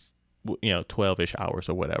 20, 12ish hours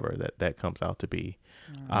or whatever that comes out to be.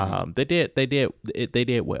 They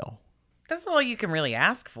did well. That's all you can really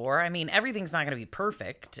ask for. I mean, everything's not going to be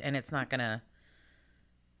perfect, and it's not going to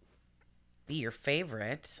be your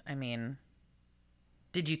favorite. I mean,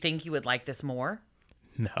 did you think you would like this more?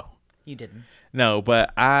 No. You didn't. No,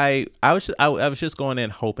 but I was just going in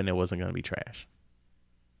hoping it wasn't going to be trash.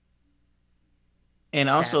 And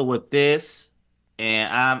That also with this, and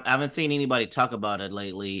I haven't seen anybody talk about it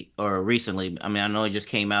lately or recently. I mean, I know it just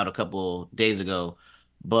came out a couple days ago,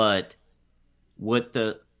 but with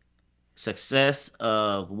the success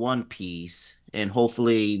of One Piece and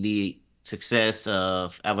hopefully the success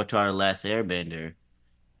of Avatar: The Last Airbender,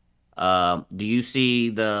 do you see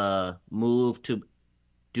the move to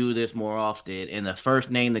do this more often? And the first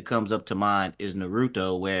name that comes up to mind is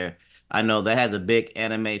Naruto, where I know that has a big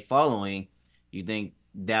anime following. You think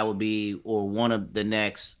that would be or one of the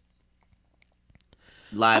next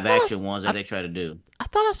I live thought action ones that they try to do?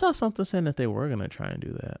 thought I saw something saying that they were gonna try and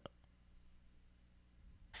do that.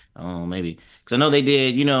 Oh, maybe because I know they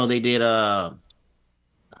did. You know, they did. What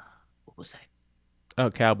was that? Oh,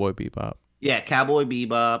 Cowboy Bebop, Yeah, Cowboy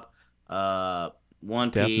Bebop, uh, One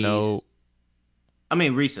Death Piece. Note. I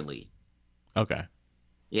mean, recently. Okay.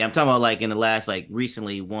 Yeah, I'm talking about like in the last like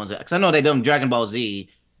recently ones because I know they done Dragon Ball Z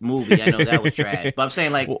movie. I know that was trash, but I'm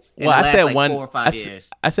saying like in Well, the I last said like one. 4 or 5 years.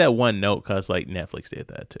 I said one note because like Netflix did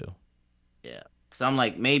that too. Yeah, so I'm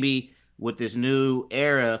like maybe with this new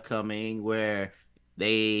era coming where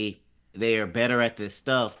they they are better at this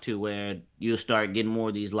stuff to where you'll start getting more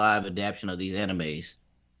of these live adaptation of these animes.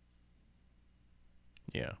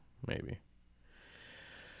 Yeah, maybe.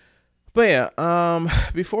 But yeah,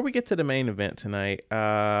 before we get to the main event tonight,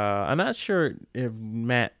 I'm not sure if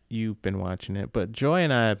Matt you've been watching it, but Joy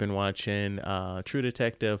and I have been watching True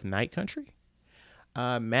Detective Night Country.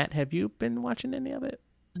 Matt, have you been watching any of it?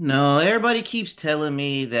 No, everybody keeps telling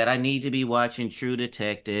me that I need to be watching True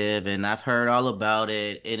Detective, and I've heard all about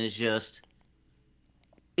it, and it's just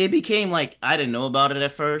it became like I didn't know about it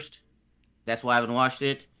at first. That's why I haven't watched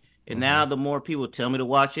it. And Mm-hmm. now the more people tell me to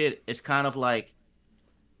watch it, it's kind of like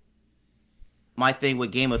my thing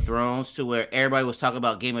with Game of Thrones, to where everybody was talking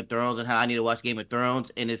about Game of Thrones and how I need to watch Game of Thrones,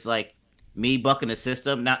 and it's like me bucking the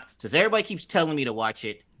system. Now, since everybody keeps telling me to watch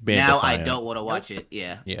it, Being now I defiant. don't want to watch Nope. it.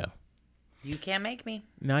 Yeah. Yeah. You can't make me.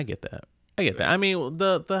 No, I get that. I get that. I mean,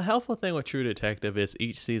 the helpful thing with True Detective is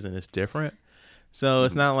each season is different. So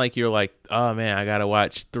it's Mhm. not like you're like, oh man, I gotta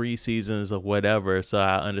watch 3 seasons of whatever so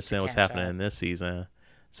I understand what's catch happening up. in this season.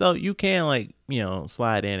 So you can like,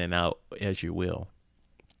 slide in and out as you will.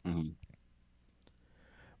 Mhm.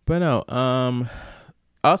 But no,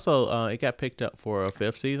 also it got picked up for a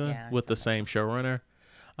 5th season Yeah, I with saw the that. same showrunner.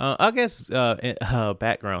 I guess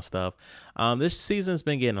background stuff. This season's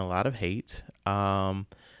been getting a lot of hate.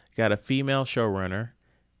 Got a female showrunner,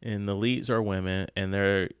 and the leads are women, and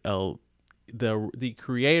they're the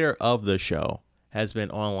creator of the show has been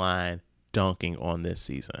online dunking on this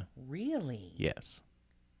season. Really? Yes,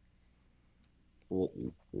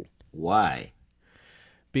 Why?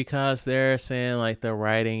 because they're saying like the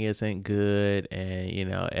writing isn't good, and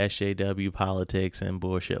SJW politics and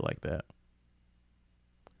bullshit like that.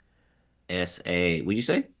 SA? Would you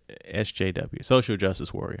say? SJW, social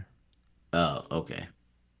justice warrior. Oh, okay.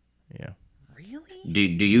 Yeah. Really?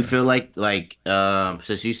 Do you feel like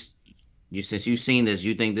since you since you've seen this,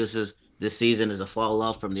 you think this season is a fall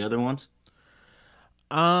off from the other ones?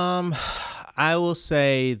 Um, I will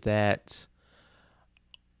say that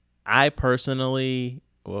I personally,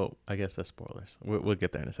 well, I guess that's spoilers. We'll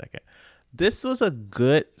get there in a second. This was a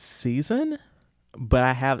good season, but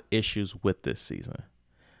I have issues with this season.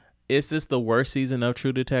 Is this the worst season of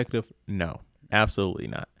True Detective? No, absolutely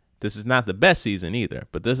not. This is not the best season either,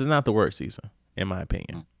 but this is not the worst season, in my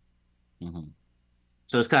opinion. Mm-hmm.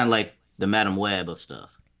 So it's kind of like the Madam Web of stuff.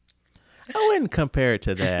 I wouldn't compare it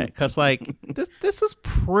to that because like this is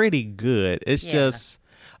pretty good. It's Yeah. just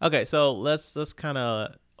okay. So let's kind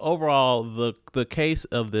of overall the case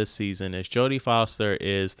of this season is Jodie Foster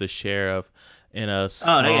is the sheriff in a Oh, they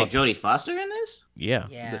small got Jodie Foster in this? yeah.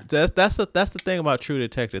 Yeah. That's the thing about True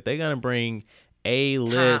Detective. They're gonna bring A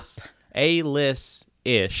list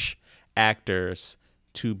ish actors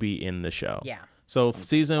to be in the show. Yeah. So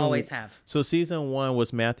Always have. So season 1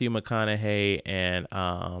 was Matthew McConaughey and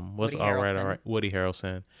what's Woody all right, Harrelson. Woody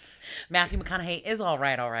Harrelson. Matthew McConaughey is all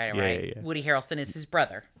right. Yeah. Woody Harrelson is his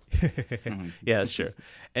brother. Yeah, that's true.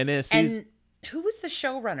 And then season And who was the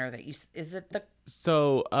showrunner that you? Is it the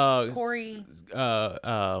so Corey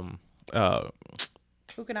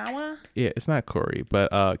Fukunawa? yeah, it's not Corey, but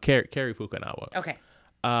Cary Fukunawa. Okay.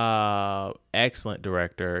 Excellent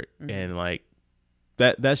director and like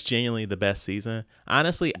that's genuinely the best season.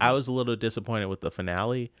 Honestly, I was a little disappointed with the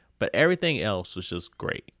finale, but everything else was just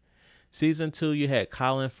great. Season 2, you had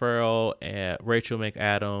Colin Farrell and Rachel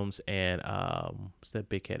McAdams and what's that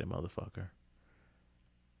big-headed motherfucker?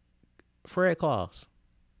 Fred Claus.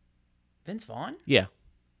 Vince Vaughn? Yeah.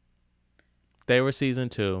 They were season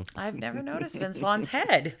 2. I've never noticed Vince Vaughn's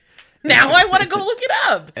head. Now I want to go look it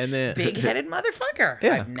up. And then Big-headed motherfucker.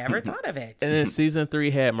 Yeah. I've never thought of it. And then season 3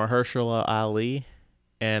 had Mahershala Ali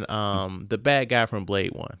and the bad guy from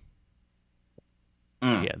Blade 1.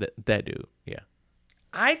 Yeah, that dude. Yeah.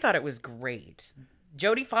 I thought it was great.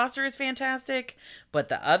 Jodie Foster is fantastic, but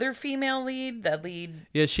the other female lead,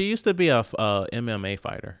 Yeah, she used to be a MMA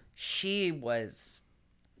fighter. she was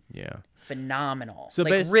Yeah. phenomenal. So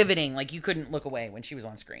like riveting. Like you couldn't look away when she was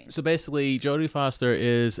on screen. So basically, Jodie Foster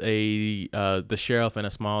is the sheriff in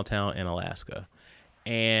a small town in Alaska,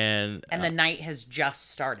 And the night has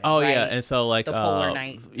just started. oh right? yeah, and so like the polar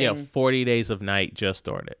night yeah, thing. 40 days of night just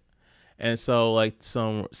started. And so like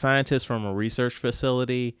some scientists from a research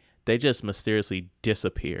facility, they just mysteriously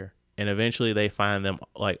disappear. And eventually they find them,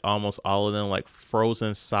 like almost all of them, like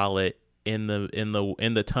frozen solid in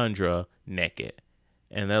the tundra, naked.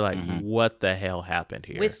 And they're like, what the hell happened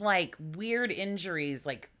here? With like weird injuries,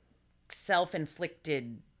 like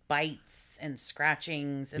self-inflicted bites and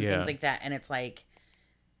scratchings and things like that. And it's like,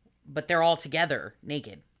 but they're all together,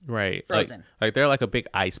 naked. Right. Frozen. Like they're like a big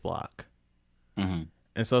ice block. Mm-hmm.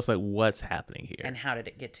 And so it's like, what's happening here? And how did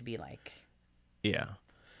it get to be like? Yeah.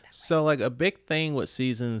 So like a big thing with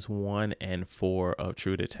seasons 1 and 4 of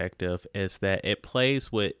True Detective is that it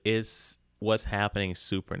plays with what's happening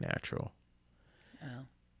supernatural. Oh.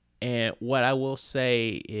 And what I will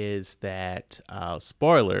say is that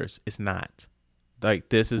spoilers, it's not. Like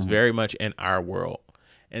this is very much in our world.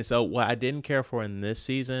 And so what I didn't care for in this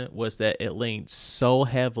season was that it leaned so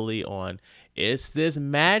heavily on, is this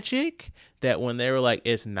magic, that when they were like,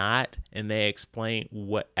 it's not, and they explain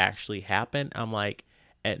what actually happened, I'm like,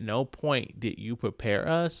 at no point did you prepare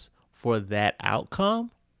us for that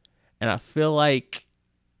outcome. And I feel like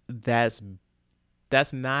that's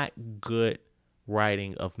not good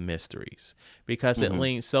writing of mysteries, because it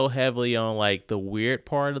leans so heavily on like the weird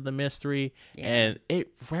part of the mystery, and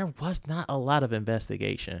there was not a lot of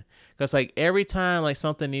investigation, because like every time like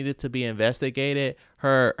something needed to be investigated,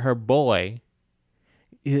 her boy,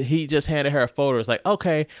 he just handed her a photo. It's like,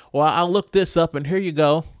 okay, well, I'll look this up and here you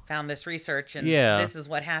go. Found this research and Yeah. this is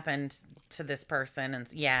what happened to this person. And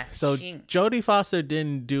So Jodie Foster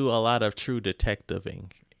didn't do a lot of true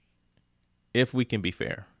detectiving, if we can be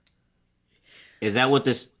fair. Is that what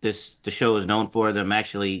the show is known for? Them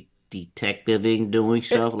actually detectiving, doing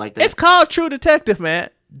stuff like that? It's called True Detective, man.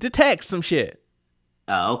 Detect some shit.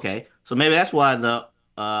 Oh, okay. So maybe that's why the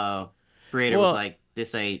creator was like,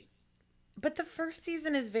 this ain't. But the first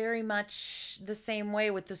season is very much the same way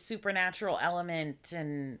with the supernatural element,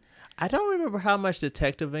 and I don't remember how much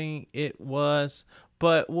detectiving it was,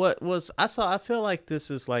 but I feel like this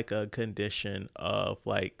is like a condition of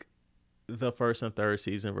like the first and third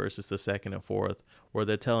season versus the second and fourth, where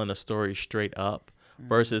they're telling a story straight up,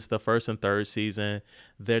 versus the first and third season,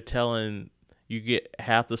 they're telling, you get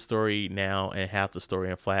half the story now and half the story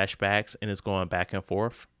in flashbacks, and it's going back and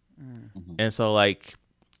forth. And so like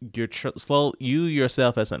you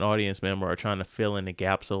yourself as an audience member are trying to fill in the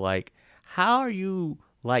gaps of like, how are you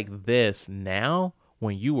like this now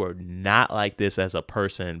when you were not like this as a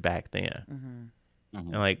person back then?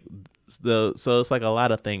 And like so it's like a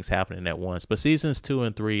lot of things happening at once. But seasons 2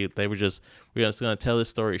 and 3, we're just gonna tell this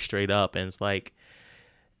story straight up, and it's like,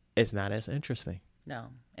 it's not as interesting. no,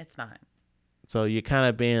 it's not. So you're kind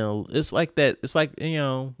of being, it's like that. It's like, you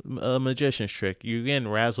know, a magician's trick. You're getting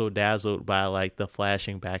razzle dazzled by like the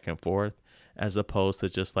flashing back and forth, as opposed to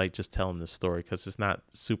just telling the story, because it's not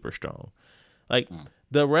super strong. Like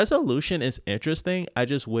the resolution is interesting. I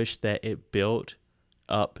just wish that it built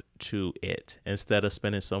up to it instead of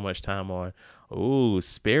spending so much time on, ooh,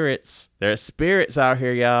 spirits. There's spirits out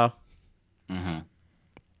here, y'all.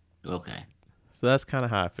 Okay. So that's kind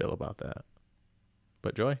of how I feel about that.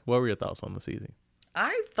 But Joy, what were your thoughts on the season?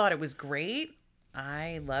 I thought it was great.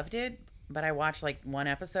 I loved it, but I watched like one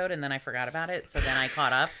episode and then I forgot about it. So then I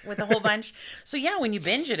caught up with a whole bunch. So yeah, when you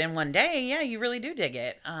binge it in one day, yeah, you really do dig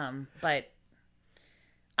it. But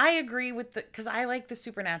I agree with because I like the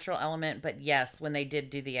supernatural element. But yes, when they did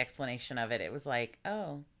do the explanation of it, it was like,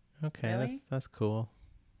 oh, okay, really? that's cool.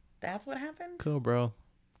 That's what happened? Cool, bro.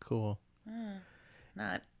 Cool.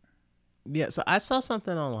 Not. Yeah, so I saw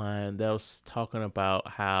something online that was talking about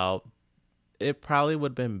how it probably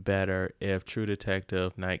would have been better if True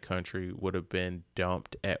Detective Night Country would have been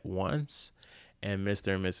dumped at once and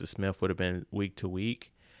Mr. and Mrs. Smith would have been week to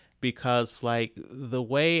week, because like the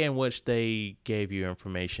way in which they gave you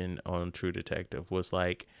information on True Detective was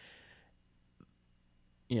like,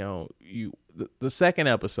 you know, the second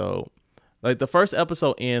episode, like the first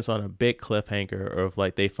episode ends on a big cliffhanger of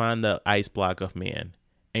like they find the ice block of men.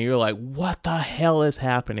 And you're like, what the hell is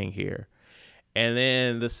happening here? And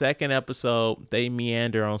then the second episode, they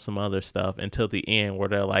meander on some other stuff until the end, where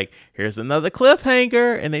they're like, here's another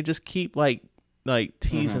cliffhanger. And they just keep like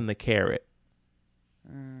teasing the carrot.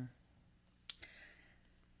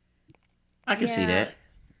 I can see that.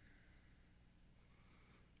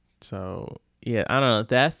 So, yeah, I don't know.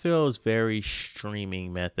 That feels very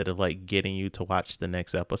streaming method of like getting you to watch the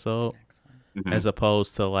next episode, as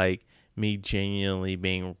opposed to like me genuinely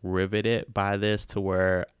being riveted by this to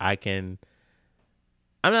where I'm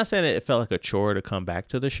not saying that it felt like a chore to come back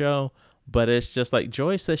to the show, but it's just like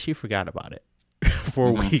Joy says she forgot about it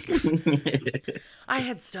 4 weeks. I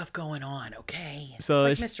had stuff going on, okay? So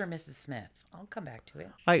it's like Mr. and Mrs. Smith. I'll come back to it.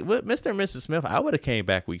 Like with Mr. and Mrs. Smith, I would have came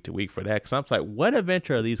back week to week for that because I'm like, what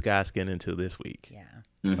adventure are these guys getting into this week?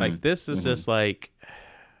 Yeah. Like this is just like,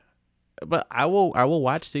 but I will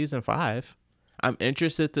watch season 5. I'm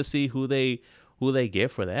interested to see who they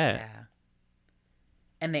get for that. Yeah.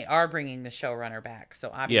 And they are bringing the showrunner back,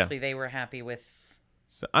 so obviously they were happy with.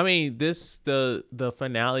 So I mean, the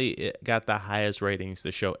finale it got the highest ratings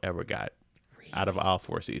the show ever got out of all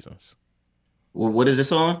 4 seasons. What is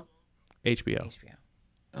this on? HBO.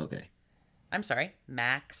 Okay. I'm sorry,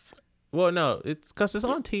 Max. Well, no, it's because it's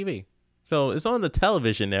on TV, so it's on the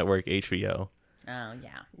television network HBO. Oh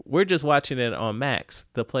yeah. We're just watching it on Max,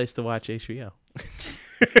 the place to watch HBO.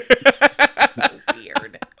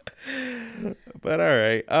 Weird. But all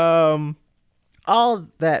right. All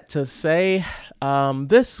that to say,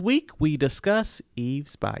 this week we discuss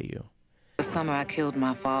Eve's Bayou. The summer I killed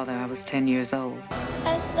my father, I was 10 years old.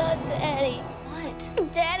 I saw Daddy.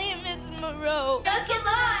 What? Daddy and Mrs. Moreau. That's a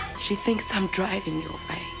lie! She thinks I'm driving you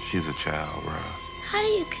away. She's a child, Rob. How do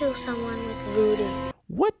you kill someone with voodoo?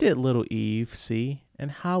 What did little Eve see, and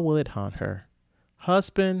how will it haunt her?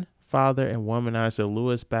 Husband, father, and womanizer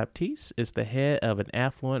Louis Baptiste is the head of an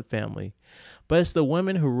affluent family, but it's the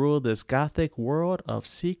women who rule this gothic world of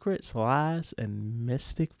secrets, lies, and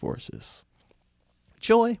mystic forces.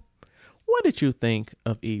 Joy, what did you think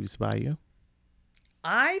of Eve's Bayou?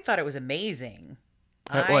 I thought it was amazing.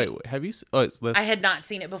 Wait, have you? I had not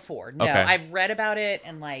seen it before. No, Okay. I've read about it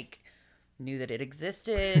and knew that it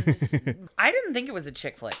existed. I didn't think it was a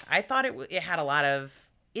chick flick. I thought it had a lot of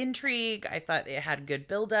intrigue. I thought it had good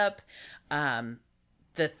buildup.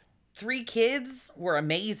 The 3 kids were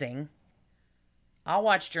amazing. I'll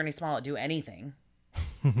watch Journey Smollett do anything.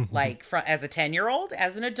 As a 10-year-old,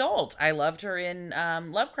 as an adult, I loved her in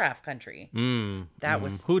Lovecraft Country. That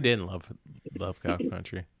was who didn't love Lovecraft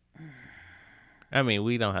Country. I mean,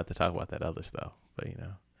 we don't have to talk about that other stuff, but you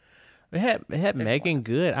know, it had Megan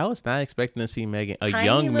Good. I was not expecting to see Tiny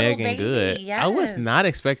young little Megan baby, Good. I was not yes.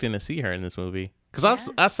 expecting to see her in this movie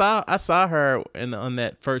because I saw her on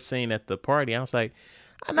that first scene at the party. I was like,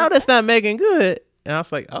 I know that's not Megan Good, and I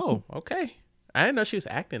was like, oh, okay. I didn't know she was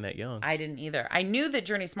acting that young. I didn't either. I knew that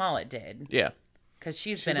Journey Smollett did. Yeah, because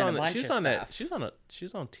she's been in a bunch of stuff.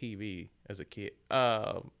 She's on TV as a kid.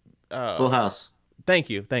 Full House.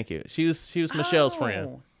 Thank you. She was Michelle's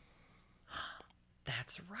friend.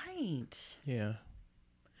 That's right. Yeah.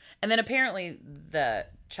 And then apparently the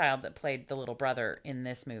child that played the little brother in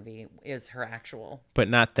this movie is her actual. But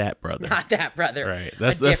not that brother. Not that brother. Right.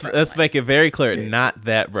 Let's make it very clear. Not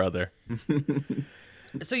that brother.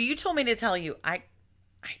 So you told me to tell you I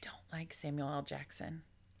don't like Samuel L. Jackson.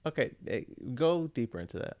 Okay, go deeper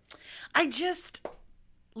into that. I just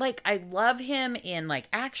I love him in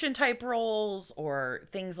action type roles or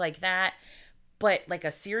things like that, but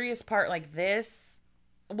a serious part like this,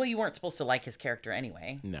 well, you weren't supposed to like his character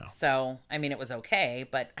anyway. No. So, I mean, it was okay,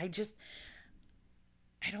 but I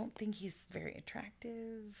don't think he's very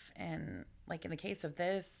attractive, and in the case of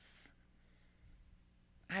this,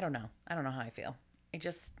 I don't know how I feel. He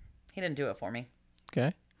didn't do it for me.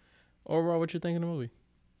 Okay. Overall, what you think of the movie?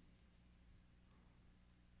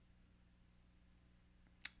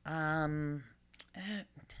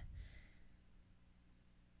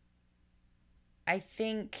 I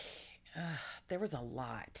think there was a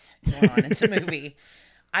lot going on in the movie.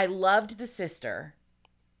 I loved the sister,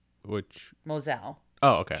 Which? Moselle.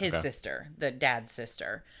 Oh, okay. His okay. sister, the dad's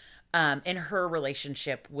sister, and her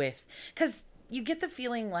relationship with, because you get the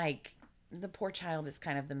feeling the poor child is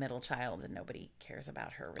kind of the middle child and nobody cares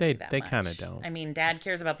about her really that much. They kind of don't. I mean, dad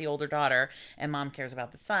cares about the older daughter and mom cares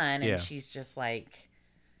about the son, and Yeah. she's just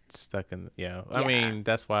stuck in. Yeah. I mean,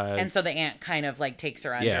 that's why. And so the aunt kind of takes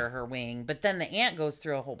her under her wing, but then the aunt goes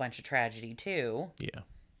through a whole bunch of tragedy too. Yeah.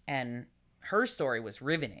 And her story was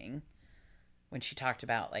riveting when she talked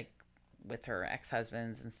about with her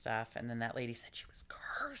ex-husbands and stuff, and then that lady said she was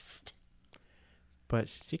cursed. But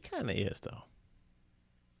she kind of is though.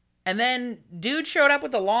 And then dude showed up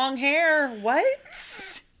with the long hair.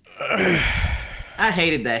 What? I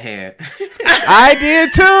hated that hair. I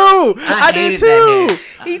did too. I did hated too. that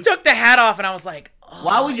hair. He took the hat off, and I was like, oh,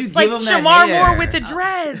 Why would you it's give him that Shamar hair? Moore with the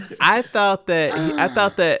dreads. I thought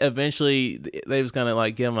that eventually they was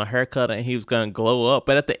gonna give him a haircut and he was gonna glow up.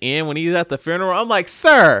 But at the end, when he's at the funeral, I'm like,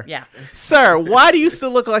 sir, why do you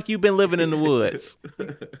still look like you've been living in the woods?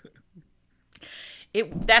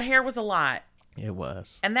 That hair was a lot. It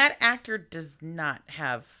was. And that actor does not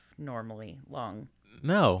have normally long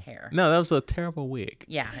hair. No, that was a terrible wig.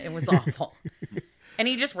 Yeah, it was awful. And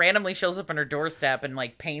he just randomly shows up on her doorstep and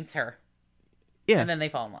paints her. Yeah. And then they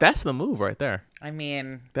fall in love. That's the move right there. I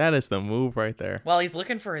mean, that is the move right there. Well, he's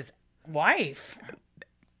looking for his wife.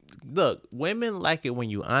 Look, women like it when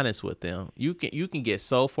you honest with them. You can get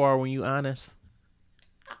so far when you honest.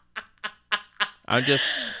 I'm just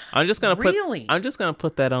gonna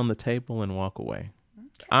put that on the table and walk away.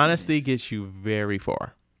 Okay. Honesty gets you very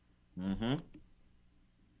far. Mm-hmm.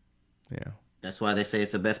 Yeah. That's why they say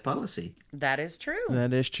it's the best policy. That is true.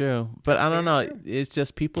 That is true. But I don't know. True. It's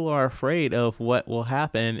just people are afraid of what will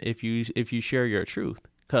happen if you share your truth.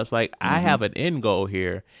 Because, like, I have an end goal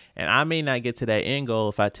here, and I may not get to that end goal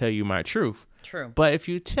if I tell you my truth. True. But if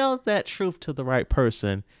you tell that truth to the right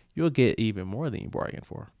person, you'll get even more than you bargained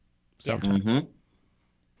for. Sometimes. Yeah. Mm-hmm.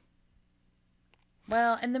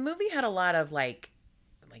 Well, and the movie had a lot of, like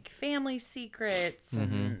family secrets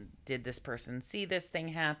and did this person see this thing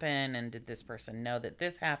happen and did this person know that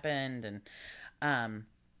this happened, and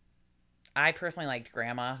I personally liked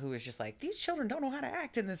Grandma, who was just like, these children don't know how to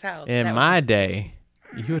act in this house. In my day,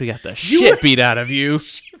 you would have got the shit beat out of you.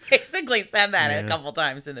 She basically said that a couple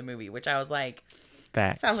times in the movie, which I was like,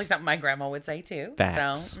 facts. Sounds like something my grandma would say too.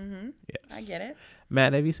 Facts. So yes. I get it.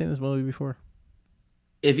 Matt, have you seen this movie before?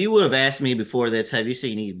 If you would have asked me before this, have you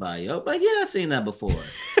seen Eat Bayou? But yeah, I've seen that before.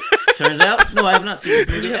 Turns out, no, I have not seen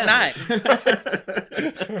this movie. You have not.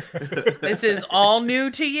 This is all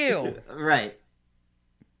new to you. Right.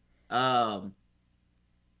 I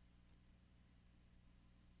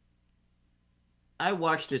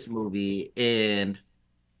watched this movie and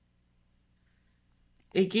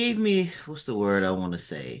it gave me, what's the word I want to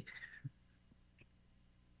say?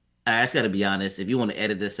 I just got to be honest. If you want to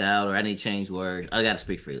edit this out or I need to change words, I got to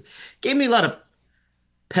speak freely. Gave me a lot of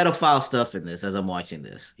pedophile stuff in this as I'm watching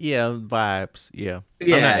this. Yeah, vibes. Yeah.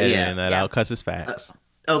 Yeah, I'm not editing that out because it's facts.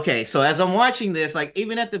 Okay, so as I'm watching this, like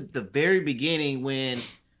even at the very beginning when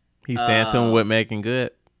he's dancing with Megan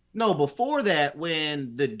Good. No, before that,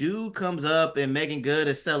 when the dude comes up and Megan Good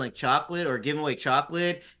is selling chocolate or giving away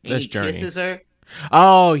chocolate, and he kisses her.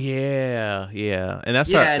 Oh yeah, and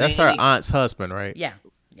that's her aunt's husband, right? Yeah,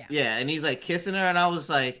 and he's like kissing her, and I was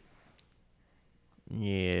like,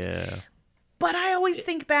 yeah. But I always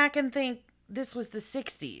think back and think this was the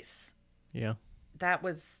 60s. Yeah,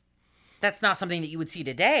 that's not something that you would see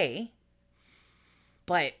today.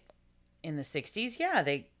 But in the 60s, yeah,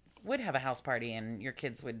 they would have a house party and your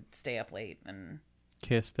kids would stay up late and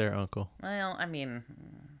kiss their uncle. Well, I mean,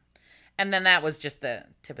 and then that was just the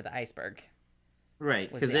tip of the iceberg.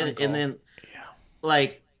 Right. Because then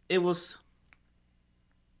like it was,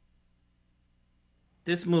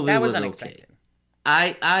 this movie that was unexpected.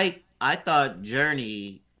 Okay. I thought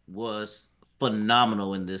Journey was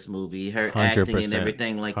phenomenal in this movie. Her 100%, acting and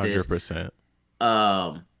everything like 100%.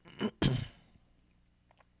 this.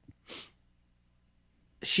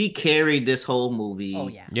 She carried this whole movie. Oh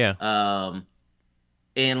yeah. Yeah.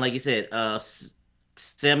 And like you said,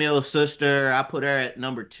 Samuel's sister, I put her at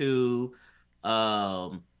number 2. It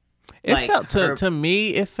like felt to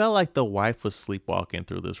me, it felt like the wife was sleepwalking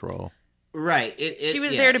through this role. Right. She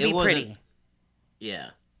was there to be pretty. Yeah.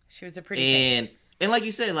 She was a pretty face. And like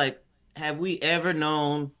you said, like, have we ever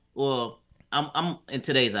known? Well, I'm in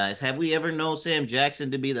today's eyes. Have we ever known Sam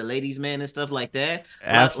Jackson to be the ladies' man and stuff like that?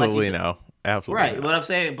 Absolutely like no. Absolutely right. not. What I'm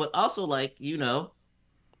saying, but also like he's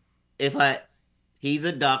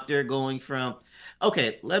a doctor going from.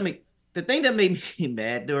 Okay, the thing that made me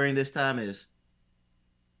mad during this time is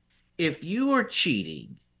if you are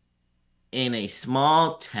cheating in a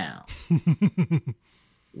small town,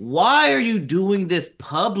 why are you doing this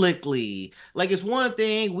publicly? Like, it's one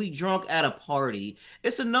thing we drunk at a party.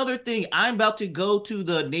 It's another thing I'm about to go to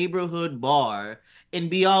the neighborhood bar and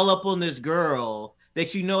be all up on this girl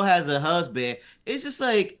that has a husband. It's just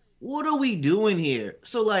like, what are we doing here?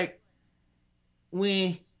 So, like,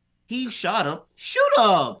 when he shot him, shoot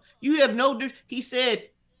him. You have no... He said,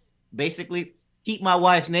 basically, keep my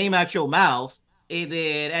wife's name out your mouth. And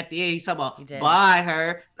then at the end, he's talking about buy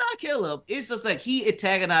her, not kill him. It's just like he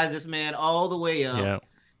antagonized this man all the way up.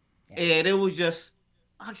 Yeah. And it was just,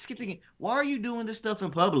 I just keep thinking, why are you doing this stuff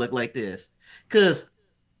in public like this? Because,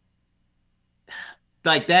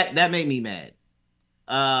 like, that made me mad.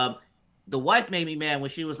 The wife made me mad when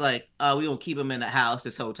she was like, we gonna keep him in the house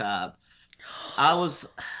this whole time. I was,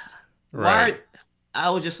 I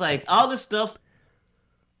was just like, all this stuff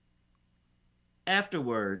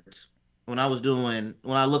afterwards. When I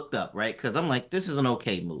looked up, right? Because I'm like, this is an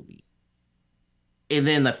okay movie. And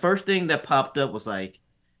then the first thing that popped up was like,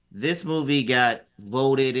 this movie got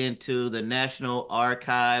voted into the National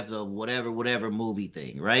Archives of whatever movie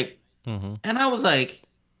thing, right? Mm-hmm. And I was like,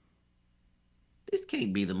 this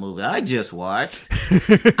can't be the movie I just watched.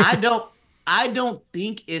 I I don't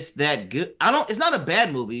think it's that good. I don't. It's not a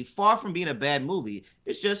bad movie. Far from being a bad movie.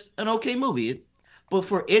 It's just an okay movie. But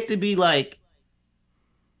for it to be like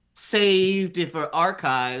saved for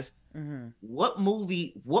archives, Hmm. what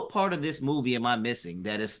movie? What part of this movie am I missing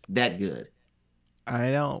that is that good?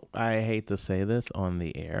 I hate to say this on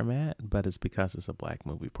the air, Matt, but it's because it's a black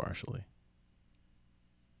movie partially.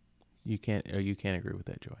 You can't agree with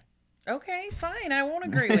that, Joy. Okay, fine. I won't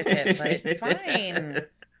agree with it, but fine.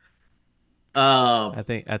 um.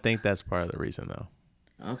 I think that's part of the reason though.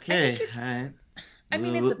 I think Okay. All it's. right. I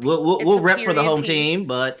mean, it's We'll a rep for the period home team, piece.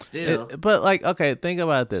 but still. But like, okay, think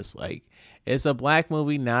about this. Like, it's a black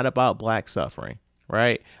movie, not about black suffering,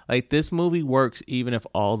 right? Like, this movie works even if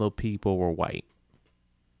all the people were white.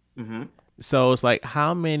 Hmm. So it's like,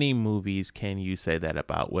 how many movies can you say that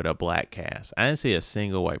about with a black cast? I didn't see a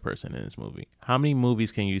single white person in this movie. How many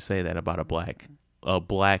movies can you say that about a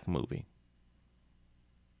black movie?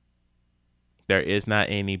 There is not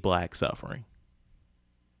any black suffering.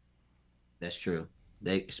 That's true.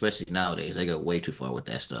 They, especially nowadays, they go way too far with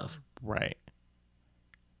that stuff. Right.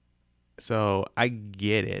 So I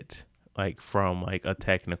get it, like from like a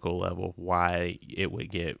technical level, why it would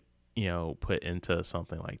get, put into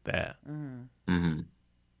something like that. Mm. Hmm.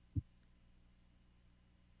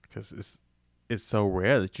 Because it's so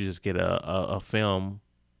rare that you just get a film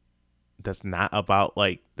that's not about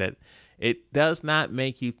like that. It does not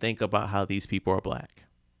make you think about how these people are black.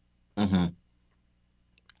 Hmm.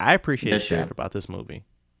 I appreciate That's that true. about this movie.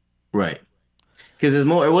 Right. Because it's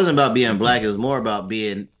more. It wasn't about being black. It was more about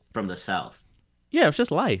being from the South. Yeah, it's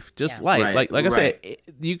just life, just Yeah. life. Right. Like I said, Right.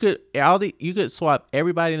 you could swap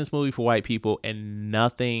everybody in this movie for white people, and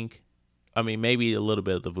nothing. I mean, maybe a little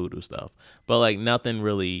bit of the voodoo stuff, but like nothing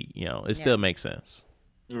really. It Yeah. still makes sense.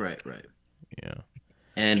 Right. Right. Yeah.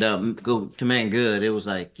 And go to Man Good. It was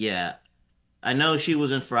like, yeah, I know she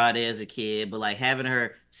was in Friday as a kid, but like having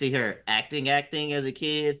her see her acting as a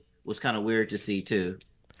kid was kind of weird to see too.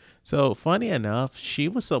 So funny enough, she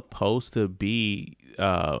was supposed to be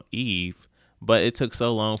Eve, but it took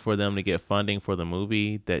so long for them to get funding for the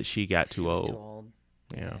movie that she got She too was too old. old.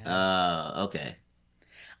 Yeah. Okay.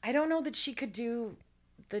 I don't know that she could do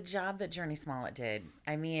the job that Journey Smollett did.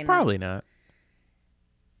 I mean, Probably not.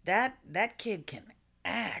 that kid can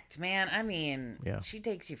act, man. I mean, Yeah. she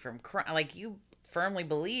takes you from like you firmly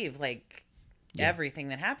believe like Yeah. everything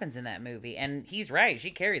that happens in that movie, and he's right. She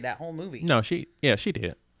carried that whole movie. No, she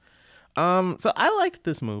did. So I liked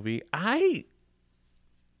this movie.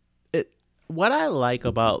 What I like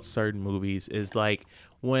about certain movies is like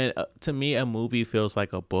when to me a movie feels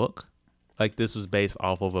like a book. Like this was based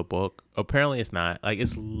off of a book. Apparently it's not. Like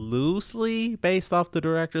it's loosely based off the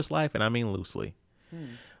director's life, and I mean loosely.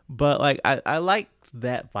 But like I like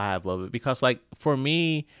that vibe of it because like for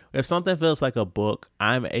me, if something feels like a book,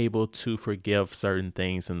 I'm able to forgive certain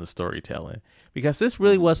things in the storytelling. Because this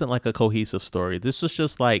really wasn't like a cohesive story. This was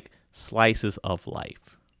just like slices of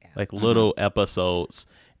life. Like little episodes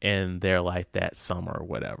in their life that summer or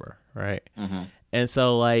whatever, right? Hmm. And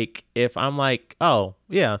so like if I'm like, oh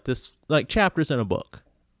yeah, this like chapters in a book.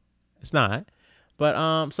 It's not.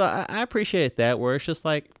 But so I appreciate that where it's just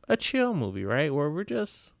like a chill movie, right? Where we're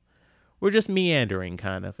just meandering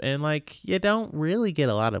kind of. And like you don't really get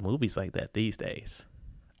a lot of movies like that these days.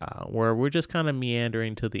 Where we're just kind of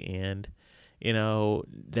meandering to the end.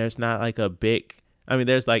 There's not like a big I mean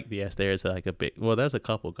there's like yes, there's like a big there's a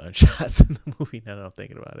couple gunshots in the movie now that I'm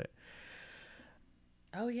thinking about it.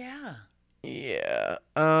 Oh yeah. Yeah.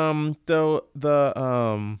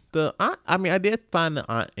 The aunt, I mean I did find the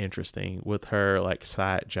aunt interesting with her like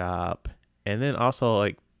side job and then also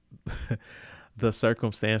like the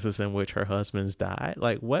circumstances in which her husband's died.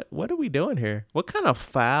 Like what are we doing here? What kind of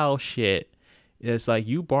foul shit is like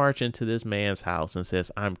you barge into this man's house and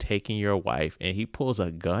says, "I'm taking your wife," and he pulls a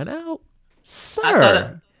gun out? I thought it,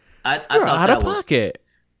 Sir, I you're thought out of that was pocket.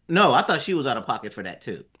 no. I thought she was out of pocket for that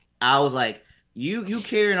too. I was like, you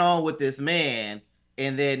carrying on with this man,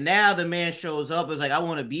 and then now the man shows up. Is like, I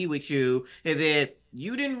want to be with you, and then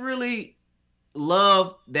you didn't really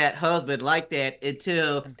love that husband like that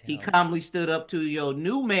until he Until. calmly stood up to your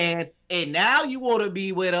new man, and now you want to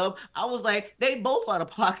be with him. I was like, they both out of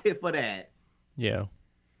pocket for that. Yeah.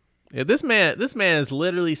 Yeah, this man is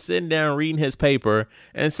literally sitting down reading his paper,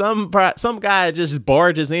 and some guy just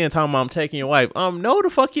barges in talking about I'm taking your wife. No, the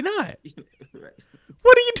fuck you not. Right.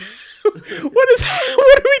 What are you doing?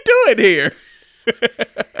 What are we doing here?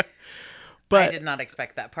 I did not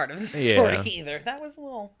expect that part of the story either. That was a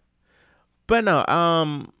little. But no,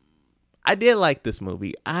 I did like this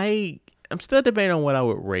movie. I'm still debating on what I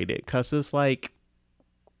would rate it because it's like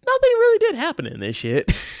nothing really did happen in this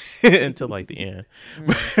shit. until like the end.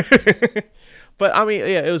 But I mean,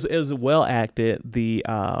 yeah, it was well acted. The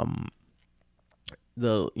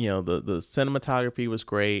cinematography was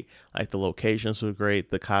great. Like the locations were great.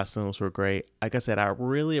 The costumes were great. Like I said, I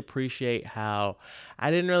really appreciate how I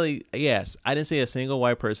didn't see a single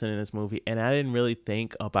white person in this movie, and I didn't really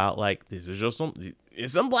think about like this is just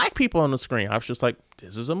some black people on the screen. I was just like,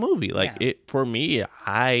 this is a movie. Like it for me.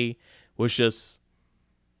 I was just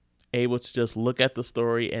able to just look at the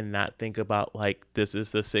story and not think about like this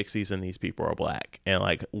is the 60s and these people are black and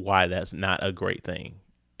like why that's not a great thing.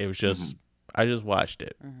 It was just I just watched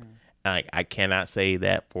it. I cannot say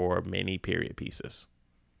that for many period pieces.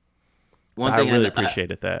 So I really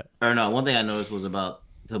appreciated that. One thing I noticed was about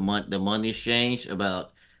the money exchange.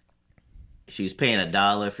 About she was paying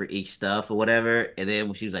 $1 for each stuff or whatever, and then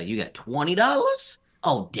when she was like, "You got $20."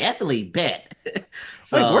 Oh, definitely bet.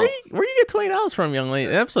 So like, where you get $20 from, young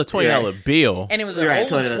lady? That was a $20 bill, and it was an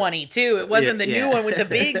old 20 too. It wasn't the new one with the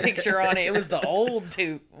big picture on it. It was the old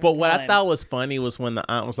two. But what I thought was funny was when the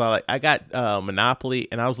aunt was like, "I got Monopoly,"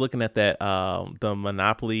 and I was looking at that the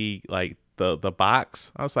Monopoly like the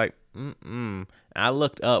box. I was like, And I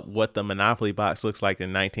looked up what the Monopoly box looks like in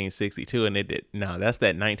 1962, and it did. No, that's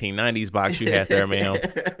that 1990s box you had there, ma'am.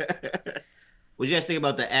 What you guys think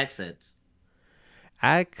about the accents?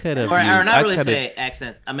 I could have, or not really say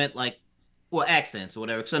accents. I meant like, accents or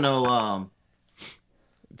whatever. Because I know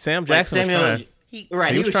Sam Jackson was trying. He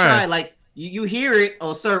was trying. Like you hear it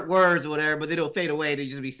on certain words or whatever, but it'll fade away. It'll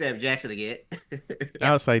just be Sam Jackson again.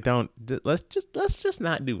 I was like, let's just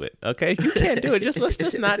not do it. Okay, you can't do it. Let's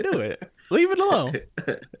just not do it. Leave it alone.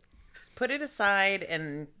 Just put it aside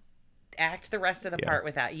and act the rest of the part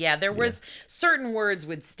with that. Yeah, there was certain words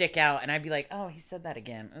would stick out, and I'd be like, "Oh, he said that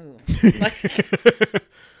again." Ooh, like,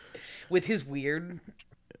 with his weird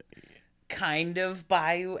kind of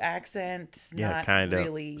Bayou accent. Not kind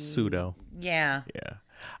really... of pseudo. Yeah.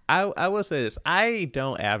 I will say this: I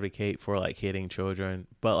don't advocate for like hitting children,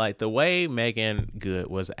 but like the way Megan Good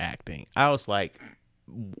was acting, I was like,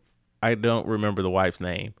 I don't remember the wife's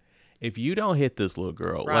name. If you don't hit this little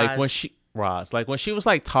girl, like when she was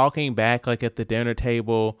like talking back like at the dinner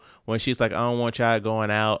table when she's like, I don't want y'all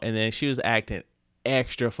going out, and then she was acting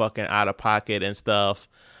extra fucking out of pocket and stuff.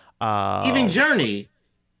 Even Journey.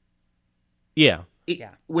 Yeah.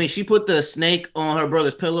 When she put the snake on her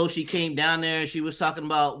brother's pillow, she came down there and she was talking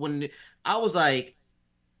about I was like,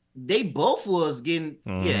 they both was getting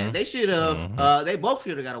they should have they both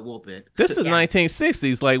should have got a whooping. This is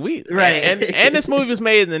 1960s, like and this movie was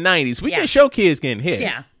made in the 90s. We can show kids getting hit.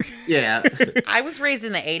 Yeah. I was raised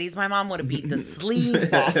in the 80s. My mom would have beat the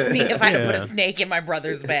sleeves off me if I had put a snake in my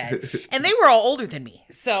brother's bed, and they were all older than me,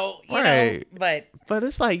 so you know. But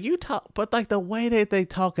it's like you talk, but like the way that they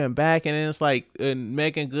talking back, and then it's like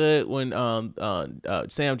Megan Good when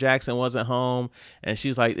Sam Jackson wasn't home, and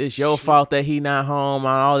she's like, it's your fault that he not home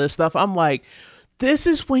and all this stuff. I'm like, this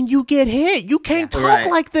is when you get hit. You can't talk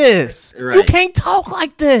like this. You can't talk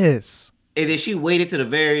like this. And then she waited to the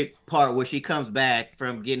very part where she comes back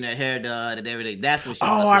from getting her hair done and everything. That's when she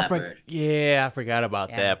her. Yeah, I forgot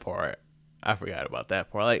about that part.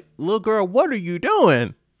 Like, little girl, what are you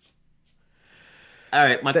doing? All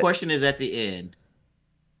right, my question is at the end.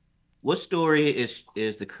 What story is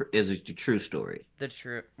the true story? The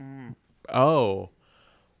true. Oh,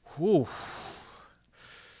 whew.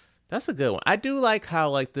 That's a good one. I do like how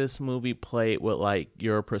like this movie played with like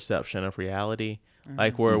your perception of reality,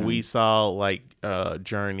 like where we saw like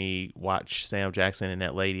Journey watch Sam Jackson and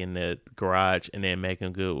that lady in the garage, and then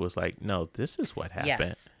Megan Good was like, "No, this is what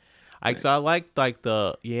happened." Like so, I liked like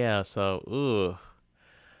the So,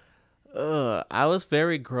 I was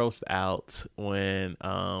very grossed out when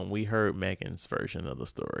we heard Megan's version of the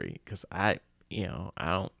story because I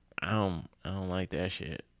don't like that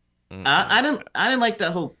shit. I didn't like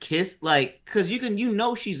that whole kiss, like, because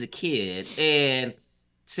she's a kid and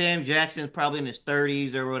Sam Jackson's probably in his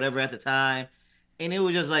 30s or whatever at the time, and it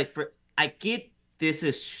was just like, I get this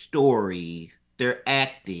is story, they're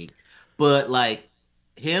acting, but like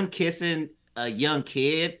him kissing a young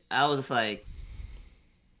kid, I was just like,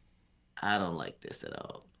 I don't like this at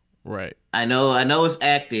all. Right. I know it's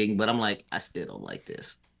acting, but I'm like, I still don't like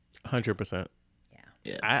this. 100%.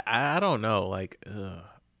 Yeah. I don't know. Like,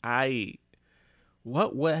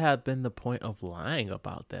 what would have been the point of lying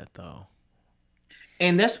about that though?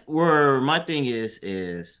 And that's where my thing is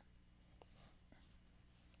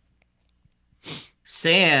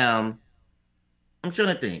Sam. I'm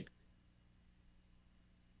trying to think.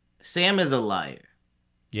 Sam is a liar.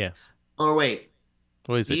 Yes. Or wait.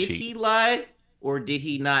 Did he lie or did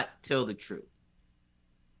he not tell the truth?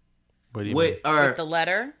 What do you mean? With the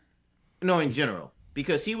letter? No, in general.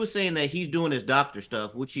 because he was saying that he's doing his doctor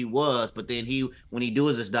stuff, which he was, but then when he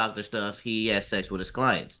does his doctor stuff, he has sex with his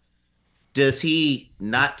clients. Does he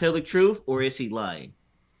not tell the truth, or is he lying?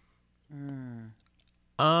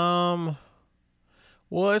 Um,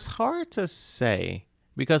 well, it's hard to say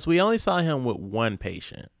because we only saw him with one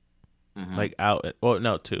patient, like out. Well,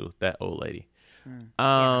 no, two. That old lady.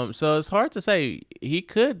 So it's hard to say. He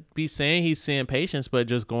could be saying he's seeing patients, but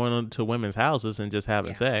just going to women's houses and just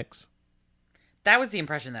having sex. That was the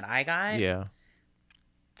impression that I got. Yeah.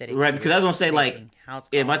 Right, because I was gonna say, like, my calls.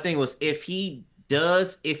 thing was, if he's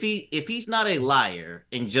not a liar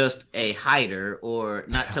and just a hider or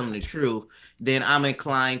not telling the truth, then I'm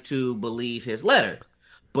inclined to believe his letter.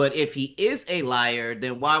 But if he is a liar,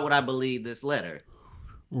 then why would I believe this letter?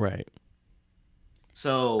 Right.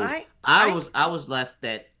 So I was left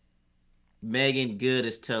that Megan Good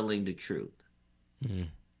is telling the truth.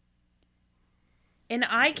 And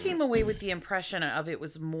I came away with the impression of it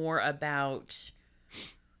was more about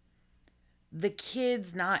the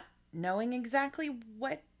kids not knowing exactly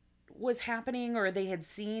what was happening or they had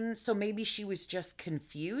seen. So maybe she was just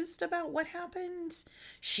confused about what happened.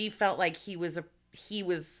 She felt like he was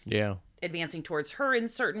advancing towards her in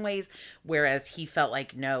certain ways, whereas he felt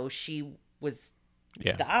like, no, she was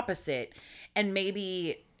the opposite. And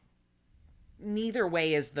maybe neither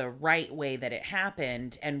way is the right way that it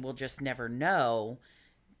happened, and we'll just never know.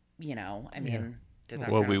 You know, I mean,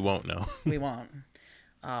 we won't know. We won't.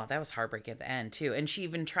 Oh, that was heartbreaking at the end too. And she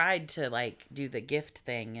even tried to like do the gift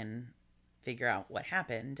thing and figure out what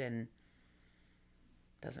happened, and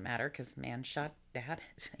doesn't matter because man shot dad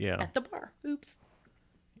at the bar. Oops.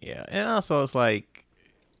 Yeah, and also it's like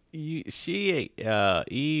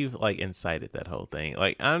Eve like incited that whole thing.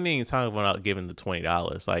 Like, I'm not even talking about giving the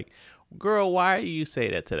 $20. Like, girl, why do you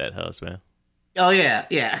say that to that husband? Oh yeah.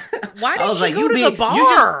 Why did she go to the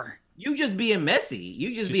bar? You just being messy.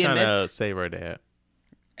 She's being trying to save her dad.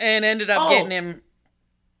 And ended up getting him.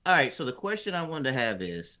 All right, so the question I wanted to have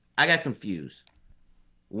is, I got confused.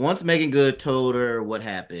 Once Megan Good told her what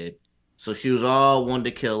happened, so she was all wanting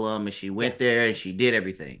to kill him, and she went there and she did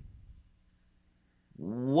everything.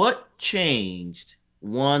 What changed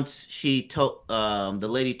once she told the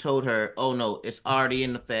lady told her, "Oh no, it's already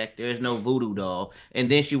in effect. There's no voodoo doll," and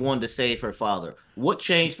then she wanted to save her father. What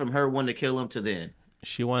changed from her wanting to kill him to then?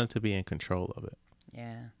 She wanted to be in control of it.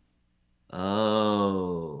 Yeah.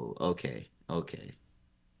 Oh, okay.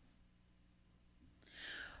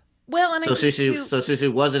 Well, and since she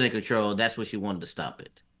wasn't in control, that's what she wanted to stop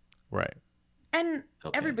it. Right. And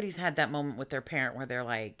everybody's had that moment with their parent where they're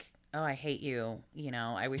like, "Oh, I hate you. You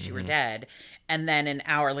know, I wish you were dead." And then an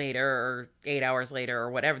hour later or 8 hours later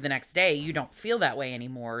or whatever the next day, you don't feel that way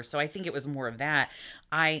anymore. So I think it was more of that.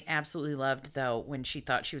 I absolutely loved, though, when she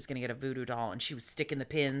thought she was going to get a voodoo doll and she was sticking the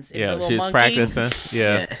pins in her little monkey. Practicing.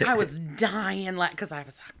 Yeah. I was dying because I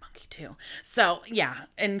was a monkey too. So, yeah.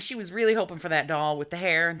 And she was really hoping for that doll with the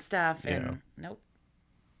hair and stuff. And nope.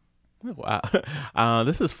 Wow.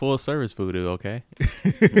 This is full service voodoo, okay?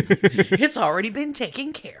 It's already been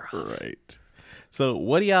taken care of. Right. So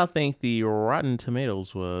what do y'all think the Rotten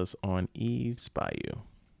Tomatoes was on Eve's Bayou?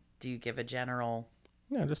 Do you give a general?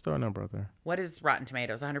 Yeah, just throw a number out there. What is Rotten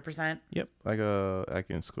Tomatoes? 100%? Yep, like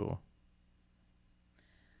in school.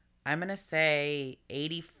 I'm going to say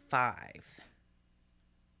 85.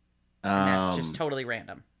 And that's just totally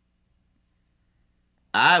random.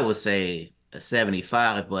 I would say a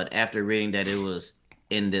 75, but after reading that it was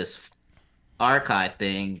in this archive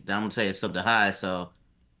thing, I'm gonna say it's something high, so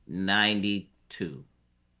 92.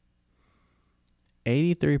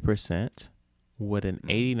 83% with an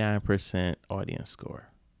 89% audience score.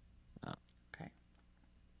 Okay.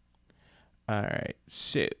 All right.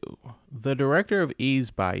 So the director of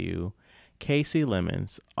Eve's Bayou, Casey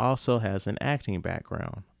Lemons, also has an acting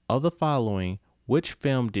background. Of the following, which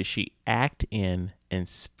film did she act in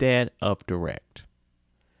instead of direct?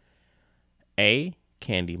 A.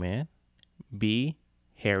 Candyman, B.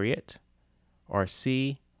 Harriet, or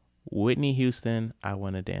C. Whitney Houston, I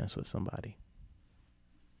Want to Dance with Somebody.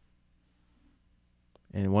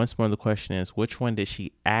 And once more, the question is, which one did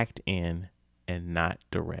she act in and not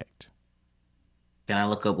direct? Can I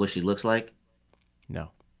look up what she looks like?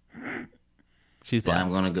 No. She's black.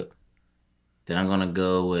 Then I'm gonna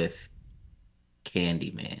go with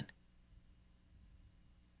Candyman.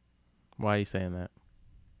 Why are you saying that?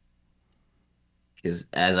 Because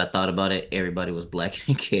as I thought about it, everybody was black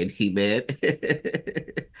in Candyman.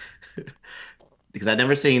 Because I've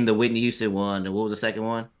never seen the Whitney Houston one. And what was the second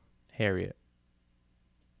one? Harriet.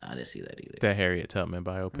 I didn't see that either. The Harriet Tubman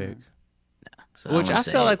biopic. So which I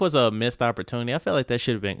feel like was a missed opportunity. I feel like that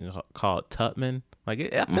should have been called Tubman.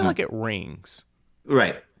 Like I feel like it rings.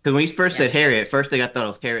 Right. Because when he first said Harriet, first thing I thought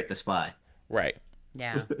of Harriet the Spy. Right.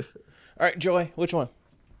 Yeah. All right, Joy, which one?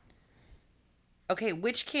 Okay,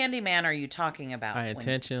 which Candyman are you talking about? I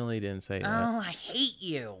intentionally didn't say that. Oh, I hate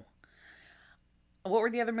you. What were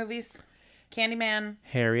the other movies? Candyman.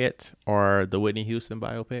 Harriet or the Whitney Houston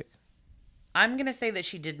biopic? I'm going to say that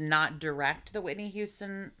she did not direct the Whitney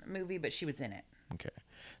Houston movie, but she was in it. Okay.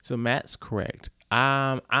 So Matt's correct.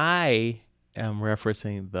 I am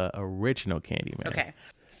referencing the original Candyman. Okay.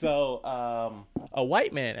 So a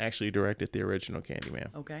white man actually directed the original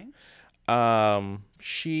Candyman. Okay. But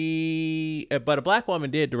a black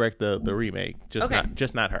woman did direct the remake,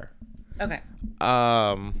 just not her. Okay.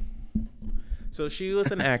 So she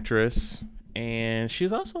was an actress, and she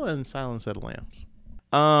was also in Silence of the Lambs.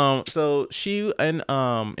 So she in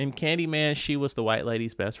Candyman, she was the white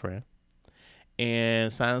lady's best friend.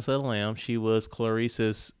 And Silence of the Lambs, she was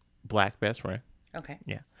Clarice's black best friend. Okay.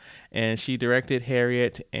 Yeah. And she directed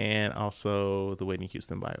Harriet and also the Whitney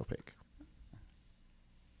Houston biopic.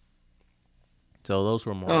 So those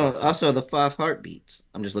were more. Also the 5 Heartbeats.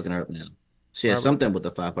 I'm just looking her up now. She has something with the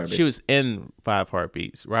 5 Heartbeats. She was in 5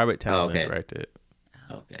 Heartbeats. Robert Townsend directed.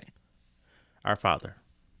 Okay. Our Father.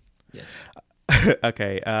 Yes.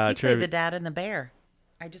 Okay. He played the dad in The Bear.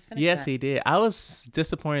 I just finished Yes, that. he did. I was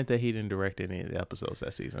disappointed that he didn't direct any of the episodes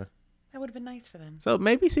that season. That would have been nice for them. So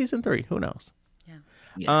maybe season 3. Who knows? Yeah.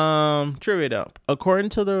 Yes. Trivia dump. According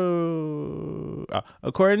to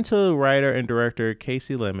writer and director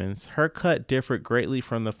Casey Lemons, her cut differed greatly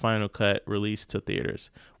from the final cut released to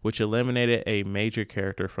theaters, which eliminated a major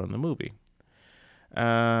character from the movie.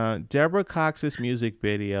 Deborah Cox's music